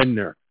 I have been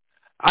there.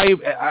 I'm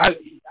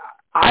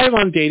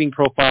on dating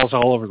profiles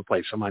all over the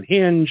place. I'm on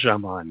Hinge.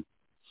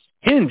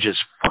 Hinge is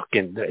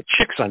fucking, the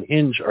chicks on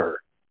Hinge are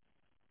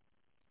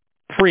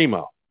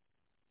primo.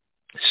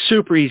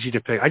 Super easy to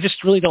pick. I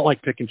just really don't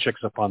like picking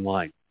chicks up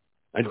online.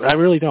 I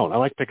really don't. I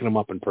like picking them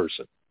up in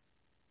person.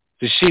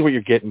 To see what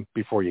you're getting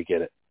before you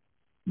get it.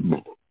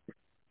 But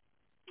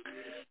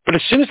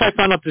as soon as I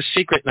found out the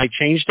secret and I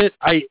changed it,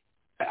 I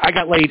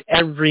got laid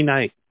every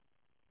night.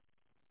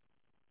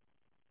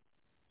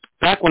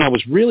 Back when I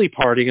was really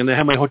partying and they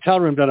had my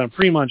hotel room down on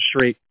Fremont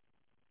Street,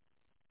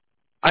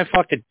 I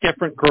fucked a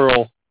different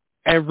girl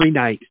every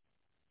night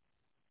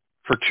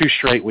for 2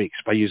 straight weeks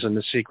by using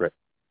the secret.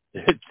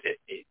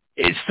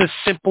 It's the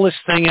simplest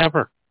thing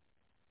ever.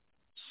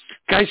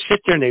 Guys sit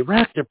there and they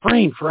rack their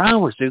brain for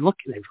hours. They look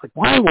and they're like,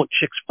 why won't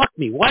chicks fuck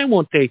me? Why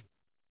won't they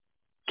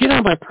get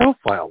on my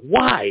profile?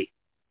 Why?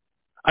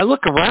 I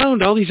look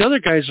around, all these other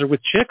guys are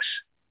with chicks.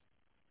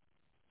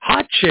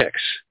 Hot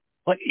chicks.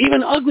 Like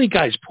even ugly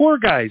guys, poor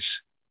guys.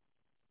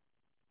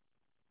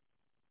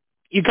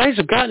 You guys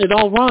have gotten it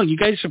all wrong. You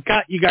guys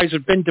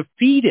have been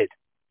defeated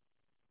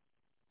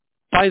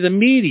by the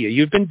media.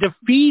 You've been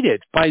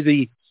defeated by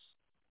the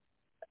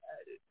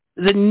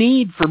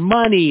need for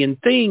money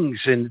and things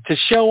and to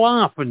show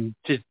off and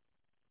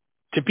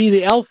to be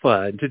the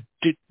alpha and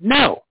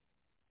no.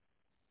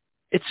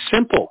 It's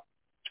simple.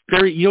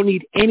 You don't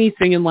need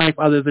anything in life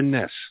other than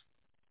this.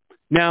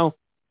 Now,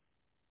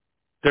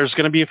 there's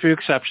going to be a few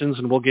exceptions,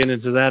 and we'll get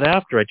into that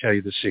after I tell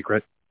you the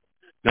secret.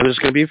 Now, there's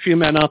going to be a few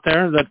men out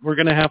there that we're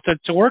going to have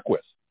to work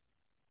with.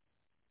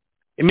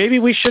 And maybe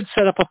we should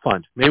set up a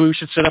fund. Maybe we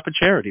should set up a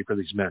charity for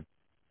these men.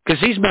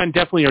 Because these men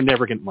definitely are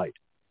never getting laid.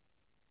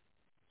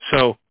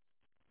 So,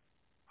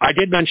 I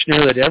did mention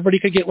earlier that everybody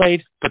could get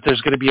laid, but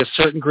there's going to be a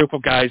certain group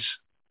of guys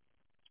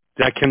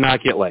that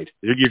cannot get laid.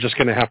 You're just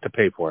going to have to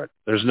pay for it.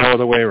 There's no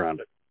other way around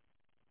it.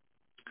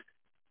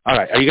 All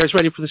right. Are you guys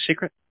ready for the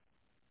secret?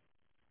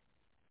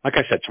 Like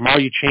I said, tomorrow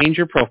you change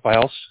your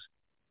profiles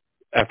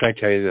after I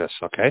tell you this,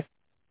 okay?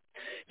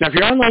 Now, if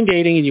you're online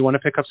dating and you want to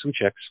pick up some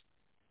chicks,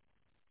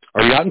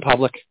 or you're out in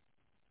public,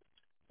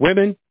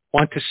 women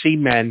want to see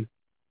men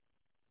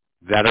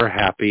that are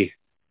happy.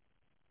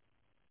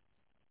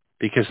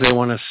 because they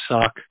want to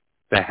suck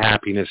the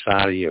happiness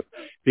out of you.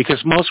 Because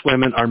most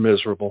women are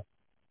miserable.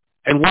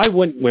 And why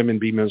wouldn't women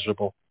be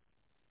miserable?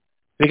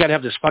 They got to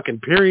have this fucking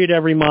period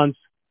every month.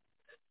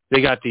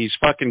 They got these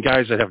fucking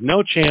guys that have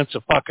no chance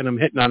of fucking them,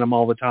 hitting on them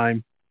all the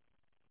time.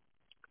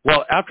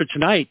 Well, after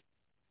tonight,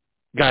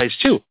 guys,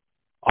 too,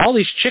 all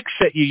these chicks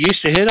that you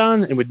used to hit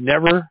on and would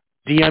never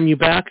DM you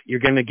back, you're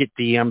going to get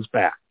DMs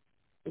back.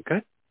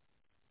 Okay?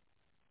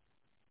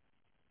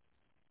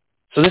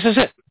 So this is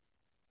it.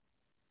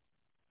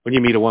 When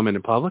you meet a woman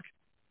in public,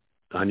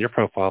 on your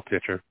profile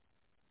picture,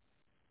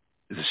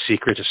 the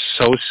secret is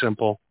so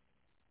simple.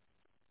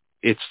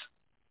 It's,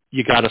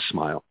 you got to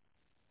smile.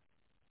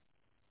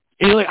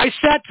 And you're like, I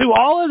sat through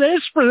all of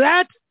this for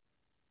that?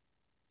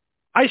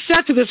 I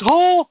sat through this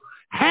whole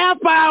half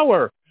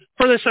hour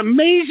for this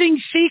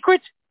amazing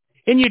secret,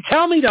 and you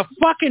tell me to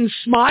fucking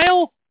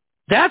smile?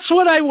 That's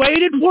what I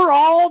waited for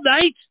all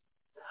night?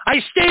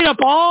 I stayed up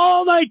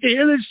all night to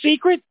hear this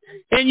secret,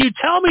 and you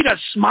tell me to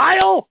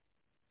smile?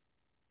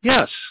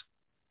 Yes.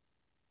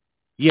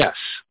 Yes.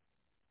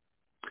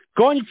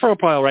 Go on your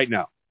profile right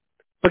now.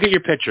 Look at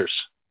your pictures.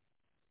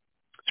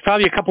 It's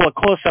probably a couple of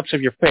close-ups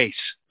of your face,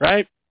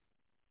 right?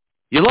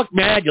 You look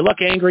mad, you look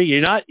angry,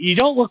 you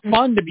don't look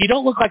fun, you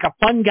don't look like a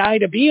fun guy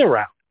to be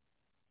around.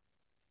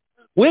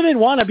 Women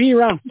want to be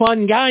around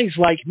fun guys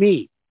like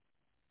me.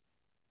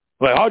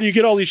 Like, how do you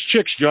get all these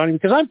chicks, Johnny?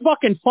 Because I'm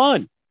fucking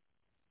fun.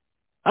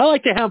 I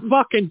like to have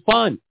fucking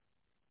fun.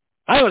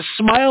 I have a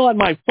smile on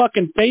my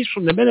fucking face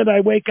from the minute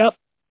I wake up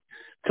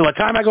till the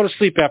time I go to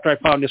sleep after I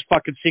found this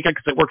fucking secret,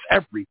 because it works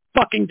every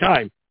fucking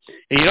time.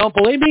 And you don't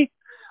believe me?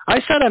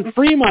 I sat on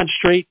Fremont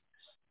Street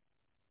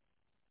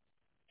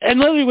and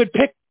literally would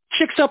pick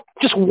chicks up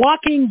just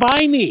walking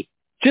by me,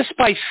 just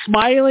by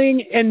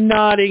smiling and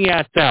nodding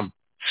at them.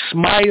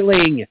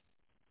 Smiling.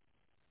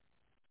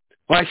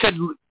 Well, I said,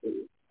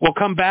 we'll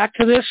come back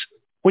to this.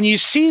 When you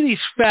see these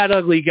fat,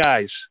 ugly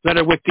guys that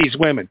are with these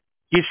women,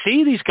 you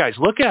see these guys,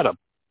 look at them.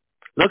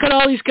 Look at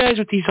all these guys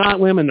with these hot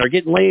women. They're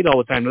getting laid all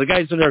the time. The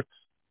guys that are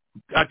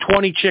a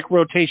 20-chick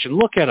rotation,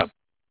 look at them.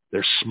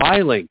 They're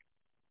smiling.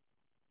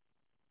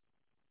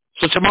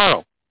 So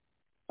tomorrow,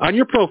 on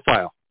your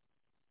profile,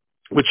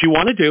 what you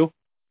want to do,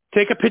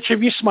 take a picture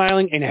of you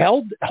smiling and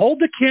hold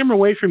the camera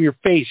away from your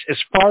face as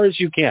far as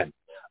you can.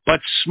 But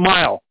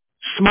smile.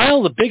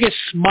 Smile the biggest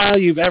smile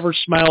you've ever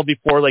smiled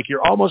before, like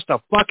you're almost a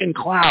fucking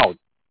cloud.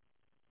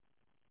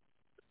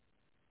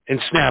 And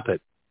snap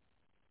it.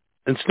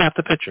 And snap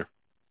the picture.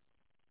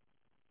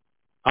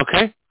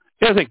 Okay?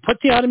 The other thing, put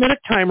the automatic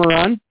timer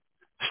on,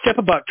 step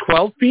about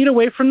 12 feet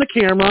away from the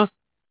camera,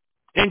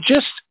 and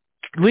just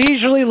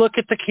leisurely look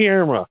at the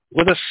camera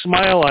with a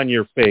smile on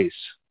your face.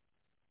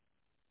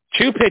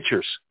 2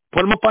 pictures.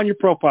 Put them up on your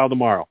profile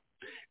tomorrow.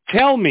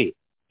 Tell me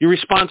your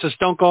responses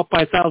don't go up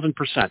by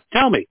 1,000%.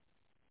 Tell me.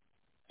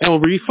 And we'll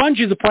refund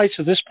you the price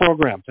of this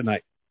program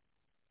tonight,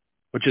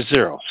 which is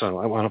 0. So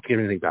I won't give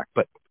anything back.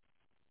 But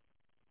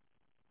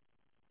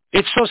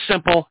it's so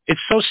simple. It's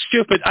so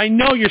stupid. I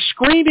know you're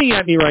screaming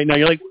at me right now.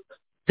 You're like,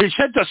 you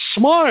said to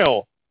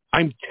smile.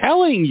 I'm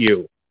telling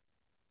you.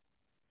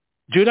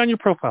 Do it on your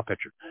profile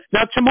picture.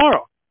 Now,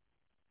 tomorrow,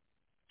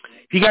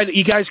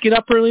 you guys get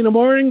up early in the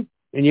morning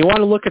and you want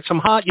to look at some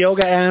hot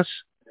yoga ass.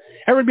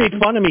 Everybody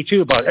made fun of me,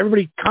 too, about it.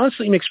 Everybody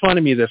constantly makes fun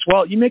of me this.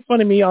 Well, you make fun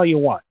of me all you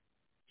want.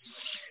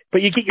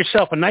 But you get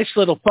yourself a nice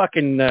little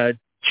fucking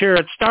chair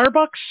at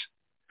Starbucks,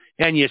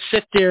 and you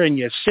sit there and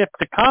you sip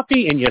the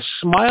coffee and you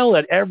smile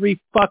at every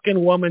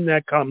fucking woman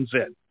that comes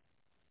in.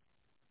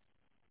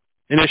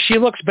 And if she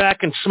looks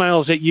back and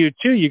smiles at you,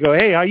 too, you go,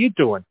 hey, how you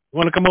doing? You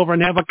want to come over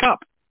and have a cup?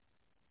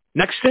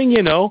 Next thing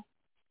you know,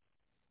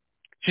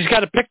 she's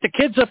got to pick the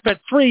kids up at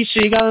 3,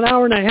 so you got an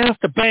hour and a half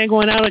to bang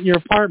one out at your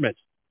apartment.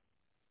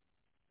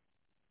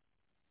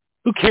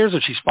 Who cares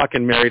if she's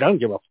fucking married? I don't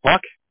give a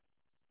fuck.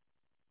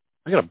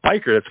 I got a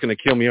biker that's going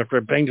to kill me after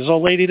I banged his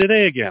old lady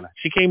today again.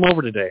 She came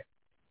over today.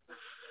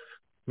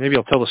 Maybe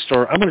I'll tell the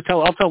story.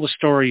 I'll tell the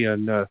story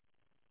on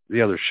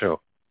the other show.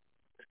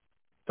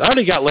 I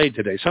already got laid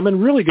today, so I'm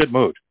in really good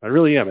mood. I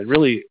really am. I'm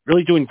really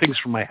doing things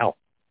for my health.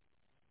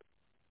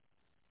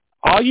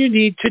 All you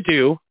need to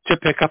do to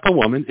pick up a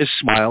woman is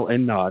smile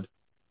and nod.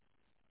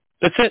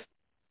 That's it.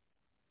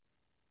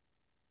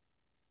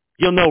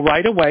 You'll know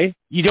right away.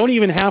 You don't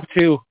even have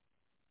to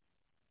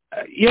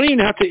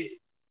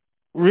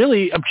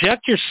really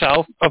object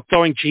yourself of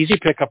throwing cheesy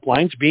pickup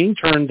lines, being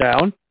turned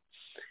down.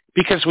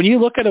 Because when you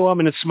look at a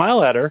woman and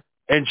smile at her,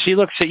 and she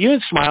looks at you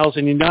and smiles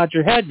and you nod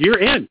your head, you're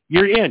in.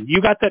 You're in. You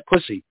got that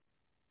pussy.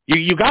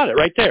 You got it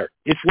right there.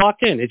 It's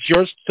locked in. It's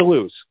yours to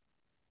lose.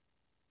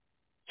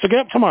 So get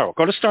up tomorrow.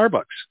 Go to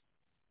Starbucks.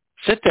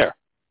 Sit there.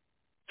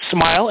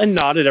 Smile and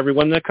nod at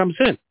everyone that comes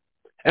in.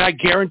 And I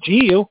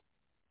guarantee you,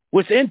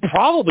 within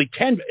probably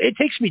it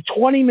takes me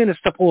 20 minutes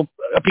to pull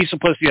a piece of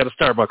pussy out of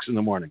Starbucks in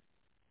the morning.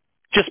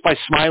 Just by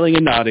smiling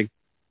and nodding.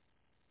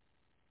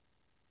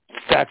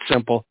 It's that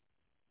simple.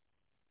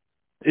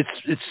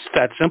 It's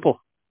that simple.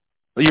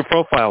 Your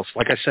profiles,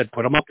 like I said,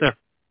 put them up there.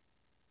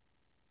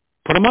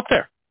 Put them up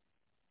there.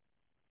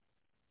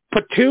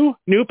 Put 2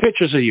 new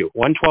pictures of you,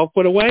 one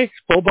 12-foot away,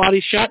 full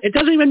body shot. It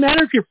doesn't even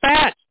matter if you're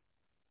fat.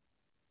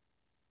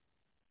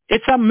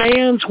 It's a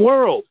man's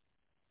world.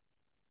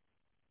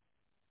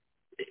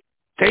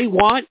 They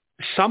want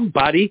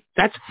somebody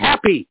that's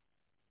happy.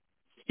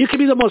 You can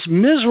be the most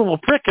miserable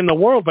prick in the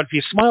world, but if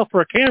you smile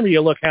for a camera,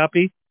 you look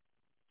happy.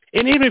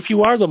 And even if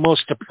you are the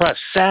most depressed,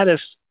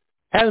 saddest,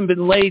 haven't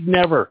been laid,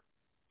 never,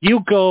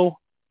 you go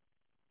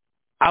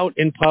out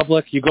in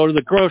public, you go to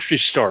the grocery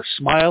store,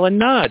 smile and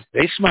nod.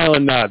 They smile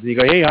and nod. You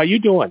go, hey, how you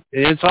doing?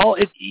 And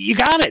you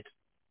got it.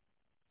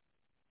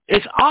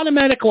 It's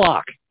automatic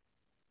lock.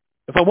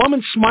 If a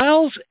woman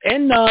smiles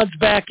and nods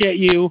back at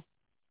you,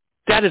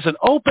 that is an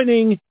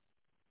opening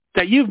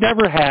that you've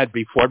never had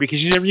before because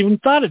you never even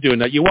thought of doing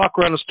that. You walk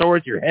around a store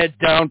with your head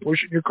down,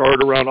 pushing your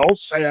cart around, all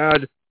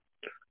sad.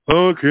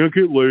 Oh, I can't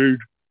get laid.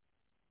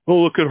 Oh,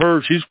 look at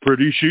her. She's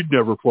pretty. She'd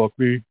never fuck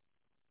me.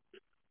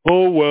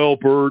 Oh, well,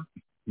 Bert,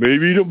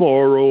 maybe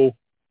tomorrow.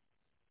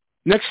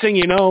 Next thing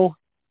you know,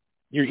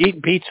 you're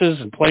eating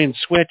pizzas and playing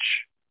Switch,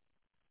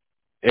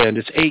 and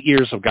it's 8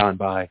 years have gone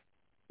by,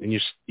 and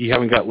you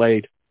haven't got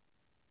laid.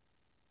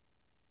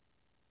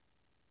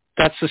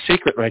 That's the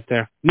secret right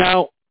there.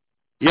 Now,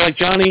 you're like,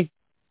 Johnny,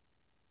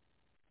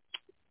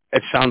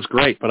 it sounds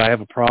great, but I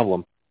have a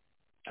problem.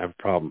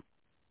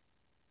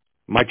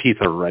 My teeth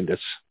are horrendous.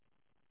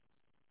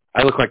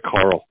 I look like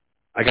Carl.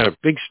 I got a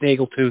big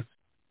snaggle tooth.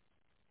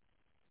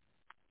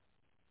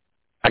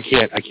 I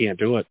can't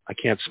do it. I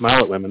can't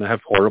smile at women. I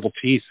have horrible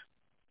teeth.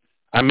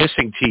 I'm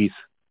missing teeth.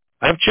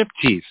 I have chipped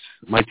teeth.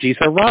 My teeth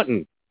are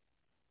rotten.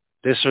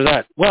 This or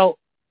that. Well,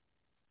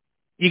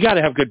 you got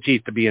to have good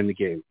teeth to be in the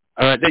game.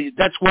 All right,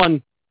 that's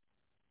one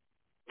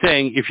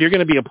thing. If you're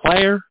going to be a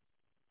player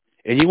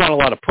and you want a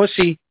lot of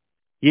pussy,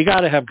 you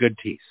got to have good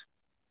teeth.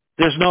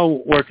 There's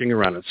no working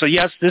around it. So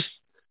yes, this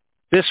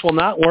will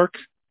not work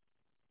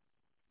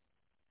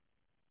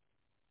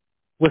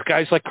with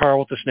guys like Carl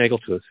with the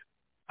snaggletooth.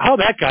 How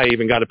that guy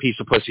even got a piece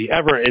of pussy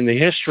ever in the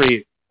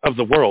history of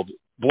the world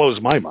blows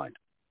my mind.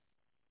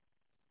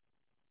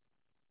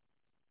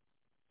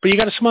 But you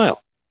got to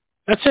smile.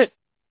 That's it.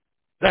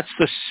 That's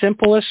the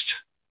simplest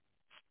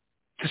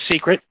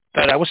secret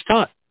that I was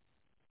taught.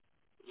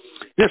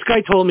 This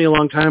guy told me a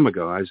long time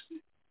ago.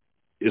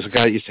 There's a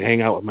guy that used to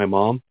hang out with my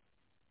mom.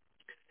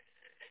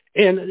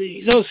 And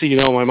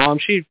my mom,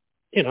 she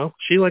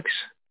likes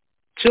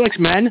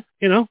men,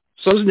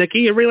 So does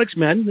Nikki. Everybody likes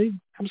men. They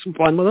have some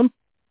fun with them.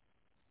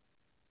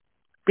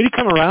 But he'd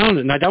come around,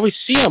 and I'd always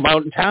see him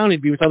out in town.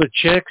 He'd be with other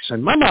chicks,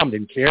 and my mom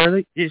didn't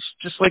care. It's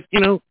just like,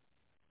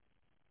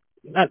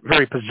 not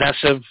very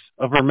possessive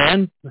of her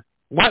men.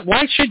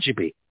 Why should you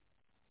be?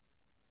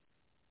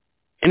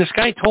 And this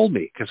guy told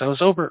me, because I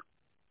was over.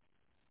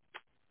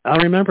 I'll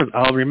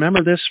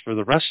remember this for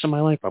the rest of my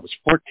life. I was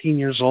 14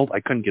 years old. I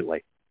couldn't get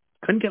laid.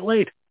 Couldn't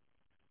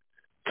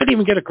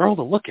even get a girl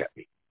to look at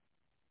me.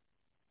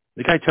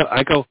 The guy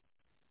I go,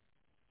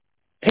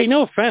 hey,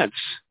 no offense.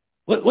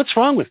 What's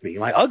wrong with me?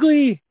 Am I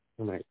ugly?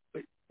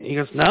 He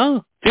goes,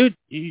 no, dude,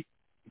 you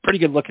pretty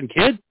good looking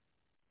kid.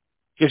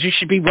 He goes, you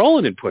should be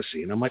rolling in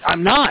pussy. And I'm like,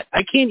 I'm not.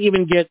 I can't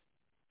even get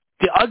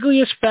the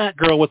ugliest fat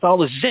girl with all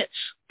the zits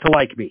to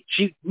like me.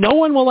 No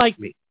one will like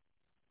me.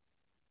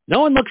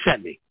 No one looks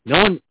at me.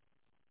 No one.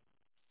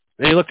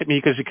 And he looked at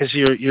me because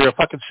you're a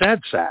fucking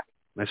sad sack.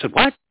 And I said,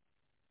 what?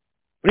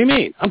 What do you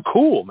mean? I'm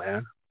cool,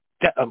 man.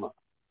 I'm a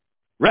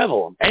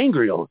rebel. I'm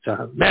angry all the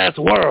time. Man, it's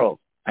the world.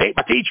 I hate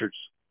my teachers.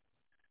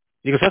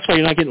 He goes, that's why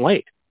you're not getting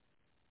laid.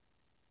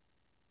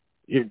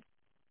 You're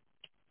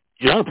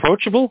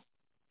unapproachable.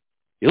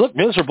 You look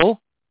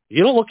miserable.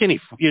 You don't look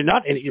you're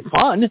not any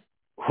fun.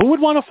 Who would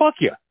want to fuck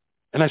you?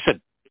 And I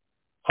said,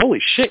 holy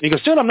shit. And he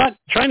goes, dude, I'm not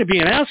trying to be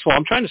an asshole.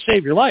 I'm trying to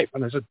save your life.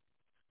 And I said,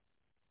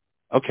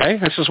 okay.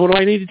 I says, what do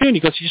I need to do? And he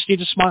goes, you just need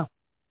to smile.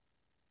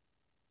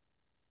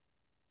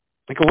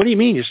 I go, what do you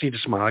mean you just need to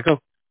smile? He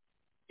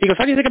goes,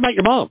 how do you think about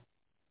your mom?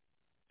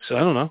 I said, I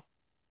don't know.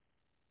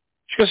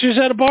 She goes, she was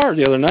at a bar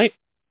the other night.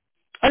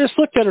 I just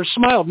looked at her,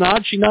 smiled,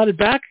 nodded. She nodded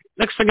back.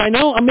 Next thing I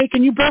know, I'm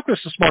making you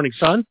breakfast this morning,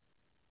 son.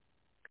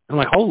 I'm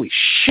like, holy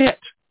shit.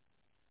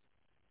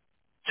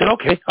 I said,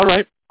 okay, all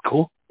right,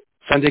 cool.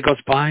 Sunday goes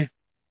by.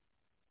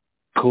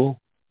 Cool.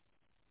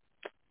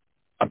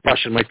 I'm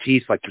brushing my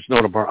teeth like there's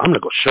no tomorrow. I'm going to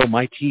go show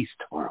my teeth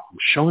tomorrow. I'm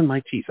showing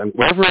my teeth.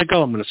 Wherever I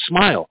go, I'm going to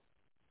smile.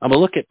 I'm going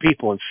to look at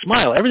people and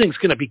smile. Everything's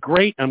going to be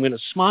great. I'm going to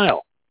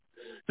smile.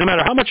 No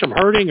matter how much I'm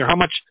hurting or how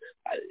much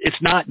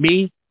it's not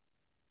me.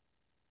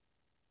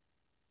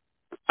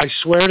 I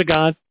swear to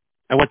God,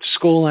 I went to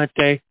school that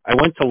day. I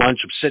went to lunch.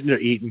 I'm sitting there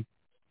eating.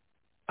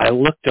 I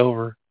looked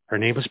over. Her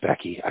name was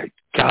Becky. I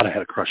had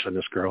a crush on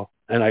this girl.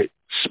 And I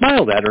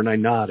smiled at her and I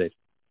nodded.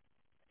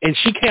 And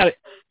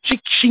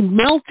she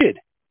melted.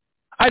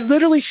 I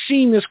literally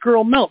seen this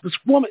girl melt. This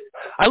woman,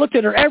 I looked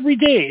at her every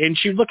day and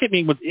she'd look at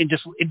me in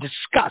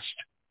disgust.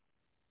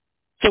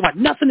 So it had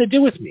nothing to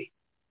do with me.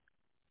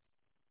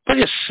 But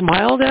I just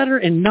smiled at her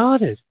and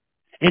nodded.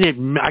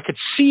 And I could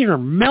see her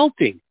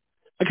melting.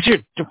 I could see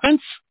her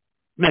defense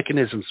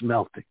mechanisms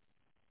melting.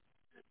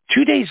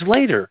 2 days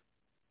later,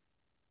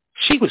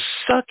 She was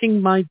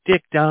sucking my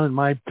dick down in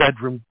my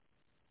bedroom.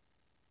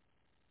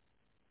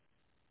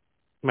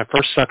 My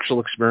first sexual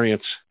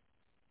experience.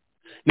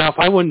 Now, if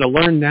I wouldn't have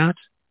learned that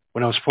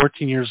when I was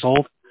 14 years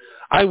old,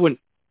 I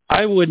wouldn't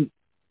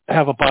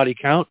have a body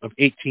count of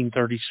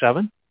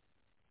 1837.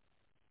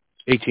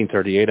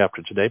 1838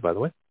 after today, by the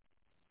way.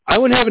 I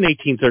wouldn't have an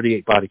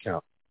 1838 body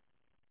count.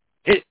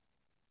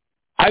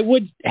 I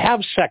would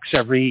have sex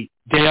every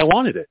day I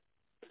wanted it.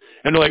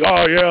 And they're like,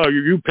 oh, yeah,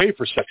 you pay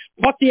for sex.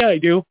 Fuck yeah, I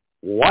do.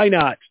 Why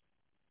not?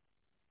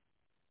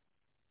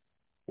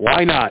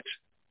 Why not?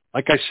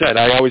 Like I said,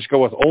 I always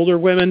go with older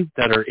women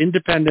that are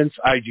independents.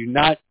 I do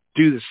not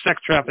do the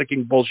sex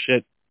trafficking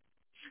bullshit.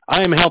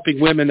 I am helping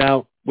women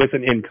out with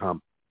an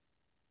income.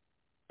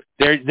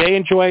 They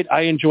enjoy it.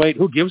 I enjoy it.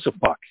 Who gives a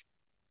fuck?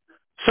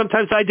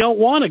 Sometimes I don't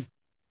want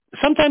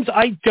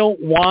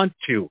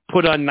to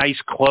put on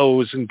nice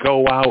clothes and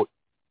go out.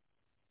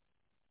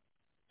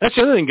 That's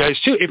the other thing, guys,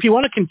 too. If you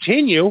want to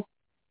continue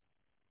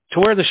to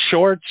wear the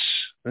shorts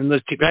and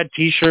the bad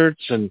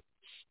T-shirts and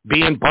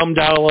being bummed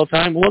out all the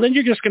time, well, then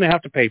you're just going to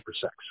have to pay for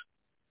sex.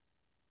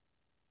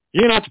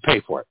 You're going to have to pay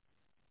for it.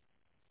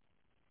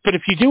 But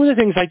if you do the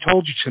things I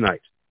told you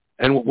tonight,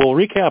 and we'll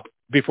recap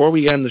before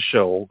we end the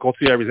show, we'll go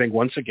through everything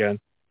once again,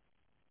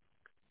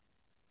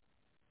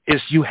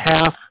 is you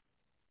have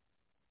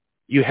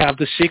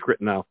the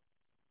secret now.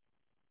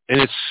 And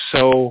it's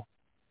so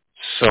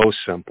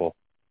simple.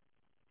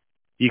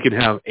 You can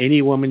have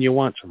any woman you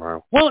want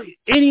tomorrow. Well,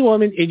 any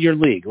woman in your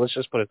league. Let's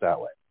just put it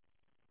that way.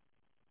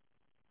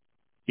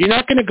 You're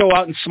not going to go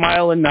out and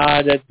smile and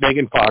nod at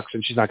Megan Fox,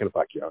 and she's not going to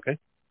fuck you, okay?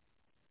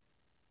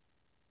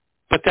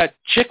 But that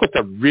chick with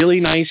the really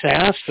nice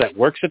ass that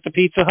works at the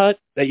Pizza Hut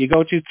that you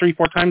go to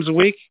 3-4 times a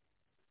week,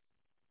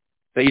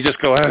 that you just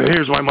go, oh,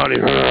 here's my money.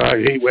 Oh,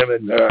 I hate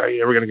women.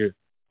 We're going to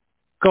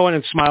go in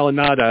and smile and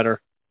nod at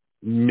her.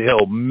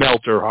 It'll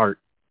melt her heart.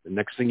 The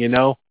next thing you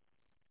know,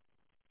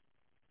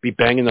 be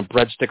banging the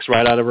breadsticks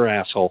right out of her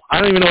asshole. I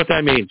don't even know what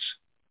that means.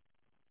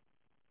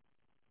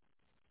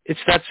 It's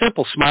that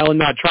simple. Smile and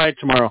nod. Try it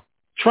tomorrow.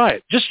 Try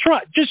it. Just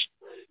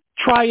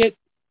try it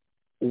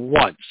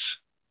once.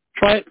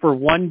 Try it for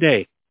one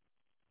day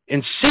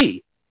and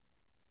see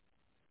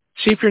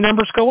if your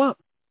numbers go up.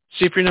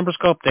 See if your numbers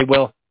go up. They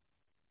will.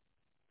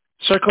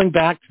 Circling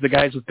back to the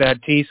guys with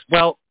bad teeth.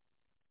 Well,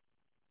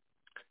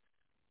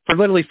 for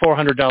literally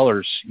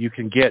 $400, you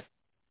can get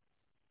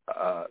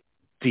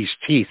these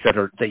teeth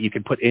that you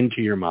can put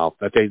into your mouth.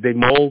 That they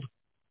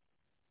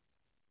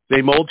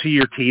mold to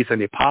your teeth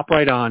and they pop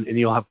right on, and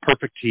you'll have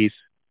perfect teeth.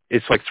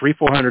 It's like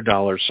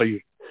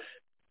 $300-400.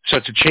 So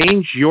to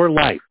change your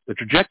life, the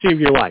trajectory of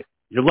your life,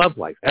 your love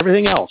life,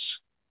 everything else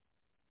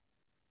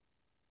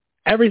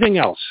is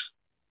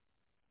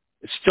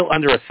still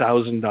under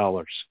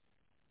 $1,000.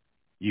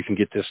 You can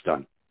get this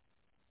done.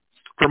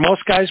 For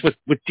most guys with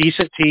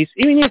decent teeth,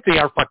 even if they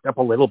are fucked up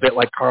a little bit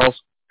like Carl's,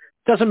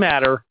 doesn't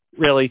matter,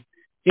 really.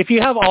 If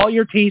you have all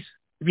your teeth,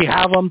 if you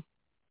have them,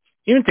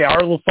 even if they are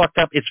a little fucked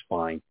up, it's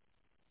fine.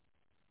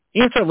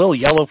 Even if they're a little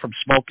yellow from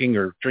smoking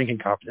or drinking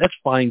coffee, that's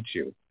fine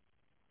too.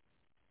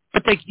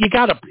 But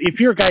if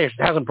you're a guy who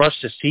hasn't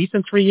brushed his teeth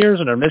in 3 years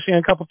and are missing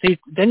a couple teeth,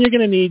 then you're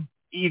gonna need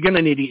to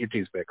get your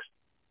teeth fixed.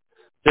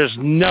 If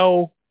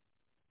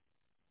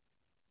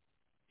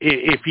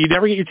you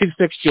never get your teeth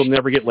fixed, you'll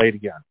never get laid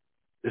again.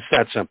 It's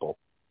that simple.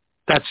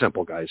 That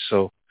simple, guys.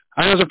 So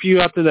I know there's a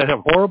few out there that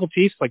have horrible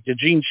teeth, like the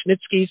Gene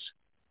Schnitzkys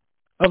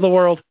of the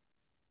world.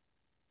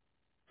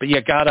 But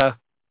it's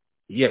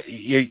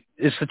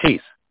the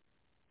teeth.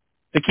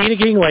 The key to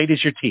getting laid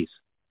is your teeth.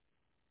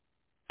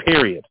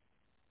 Period.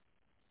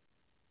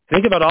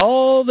 Think about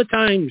all the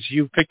times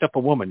you picked up a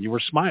woman, you were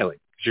smiling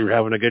because you were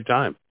having a good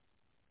time.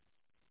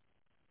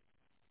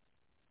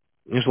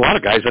 There's a lot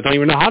of guys that don't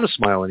even know how to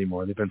smile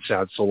anymore. They've been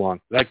sad so long.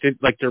 Like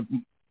their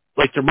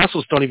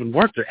muscles don't even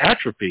work. They're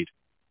atrophied.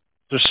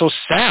 They're so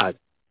sad.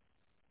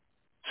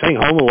 Saying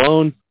Home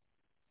Alone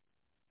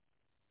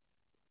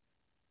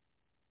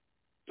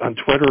on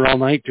Twitter all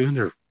night, doing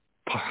their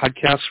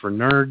podcasts for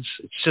nerds.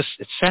 It's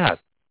sad.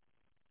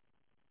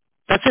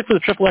 That's it for the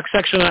Triple X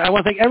section. I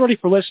want to thank everybody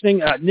for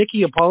listening.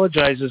 Nikki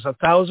apologizes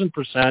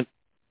 1,000%,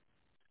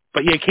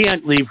 but you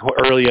can't leave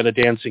early at a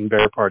dancing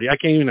bear party. I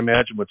can't even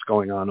imagine what's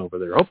going on over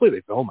there. Hopefully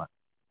they film it,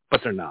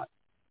 but they're not.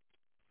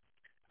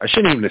 I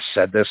shouldn't even have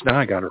said this. Now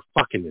I got her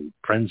fucking in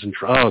friends and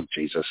oh,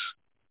 Jesus.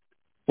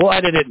 We'll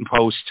edit it and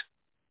post.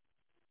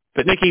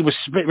 But Nikki was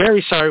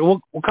very sorry.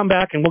 We'll come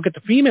back and we'll get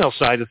the female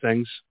side of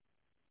things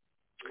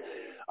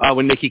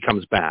when Nikki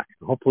comes back.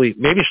 Hopefully,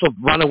 maybe she'll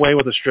run away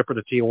with a stripper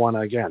to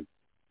Tijuana again.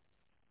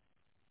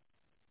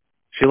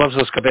 She loves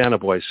those Cabana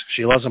boys.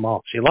 She loves them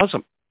all. She loves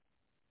them.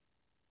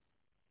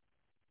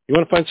 You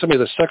want to find somebody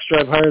with a sex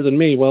drive higher than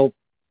me? Well,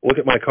 look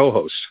at my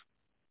co-host.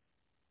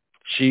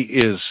 She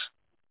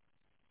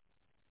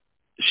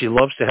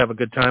loves to have a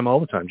good time all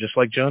the time, just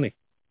like Johnny.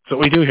 That's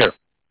what we do here.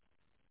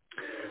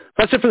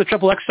 That's it for the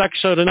Triple X Sex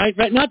Show tonight.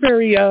 Not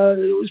very, it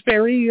was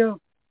very,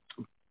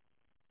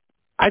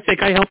 I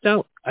think I helped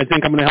out. I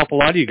think I'm going to help a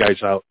lot of you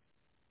guys out.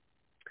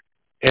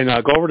 And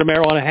go over to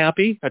Marijuana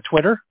Happy at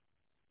Twitter,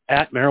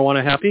 at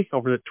Marijuana Happy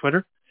over at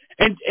Twitter,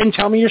 and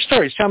tell me your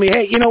stories. Tell me,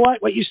 hey, you know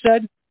what you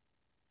said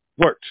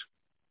worked.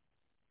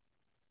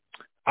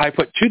 I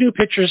put 2 new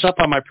pictures up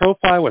on my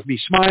profile with me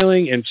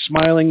smiling,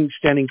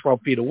 standing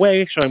 12 feet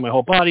away, showing my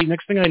whole body.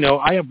 Next thing I know,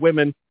 I have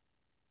women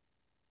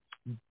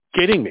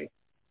getting me.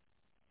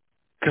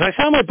 Because I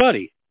found my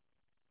buddy,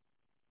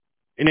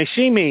 and they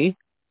see me,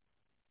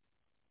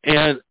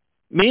 and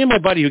me and my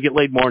buddy who get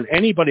laid more than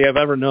anybody I've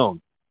ever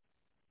known,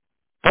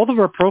 both of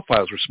our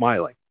profiles were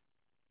smiling.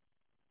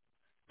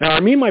 Now,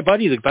 are me and my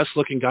buddy the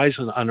best-looking guys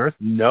on earth?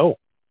 No.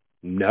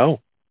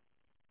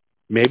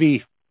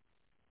 Maybe,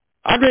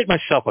 I'd rate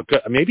myself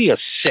maybe a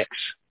 6,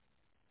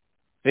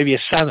 maybe a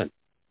 7.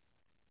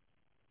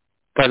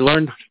 But I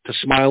learned to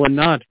smile and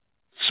nod.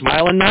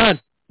 Smile and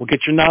nod will get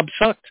your knob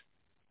sucked.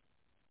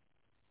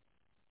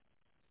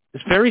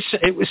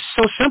 It was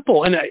so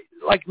simple. And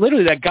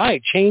literally that guy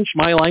changed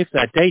my life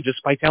that day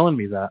just by telling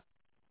me that.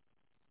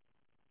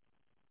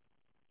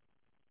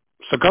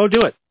 So go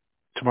do it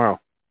tomorrow.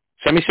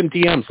 Send me some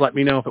DMs. Let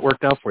me know if it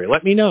worked out for you.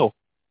 Let me know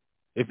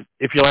if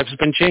your life has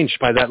been changed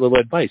by that little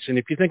advice. And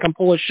if you think I'm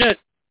full of shit,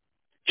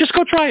 just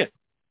go try it.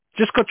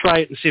 Just go try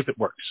it and see if it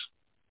works.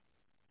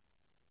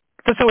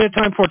 That's all we have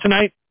time for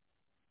tonight.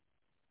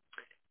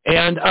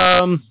 And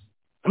I'm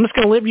just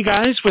going to leave you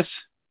guys with,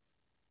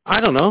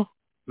 I don't know,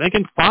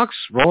 Megan Fox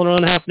rolling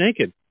around half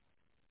naked.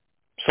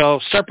 So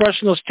start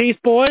brushing those teeth,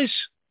 boys.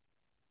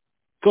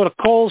 Go to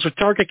Kohl's or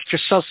Target, get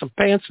yourself some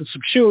pants and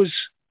some shoes,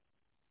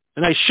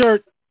 a nice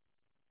shirt.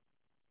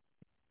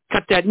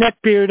 Cut that neck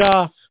beard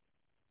off.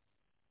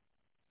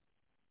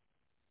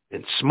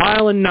 And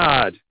smile and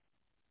nod.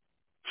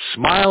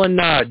 Smile and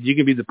nod. You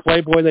can be the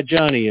playboy that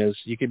Johnny is.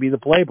 You can be the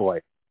playboy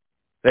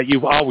that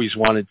you've always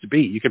wanted to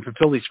be. You can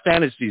fulfill these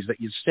fantasies that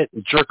you sit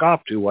and jerk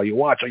off to while you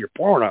watch all your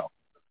porno.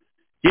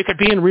 You could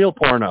be in real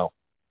porno.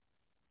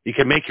 You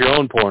can make your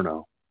own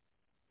porno.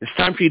 It's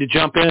time for you to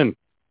jump in.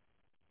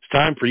 It's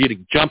time for you to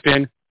jump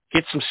in,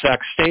 get some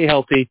sex, stay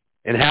healthy,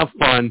 and have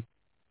fun.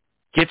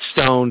 Get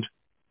stoned.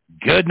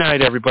 Good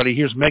night, everybody.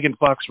 Here's Megan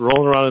Fox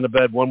rolling around in the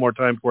bed one more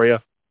time for you,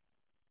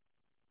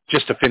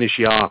 just to finish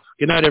you off.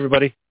 Good night,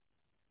 everybody.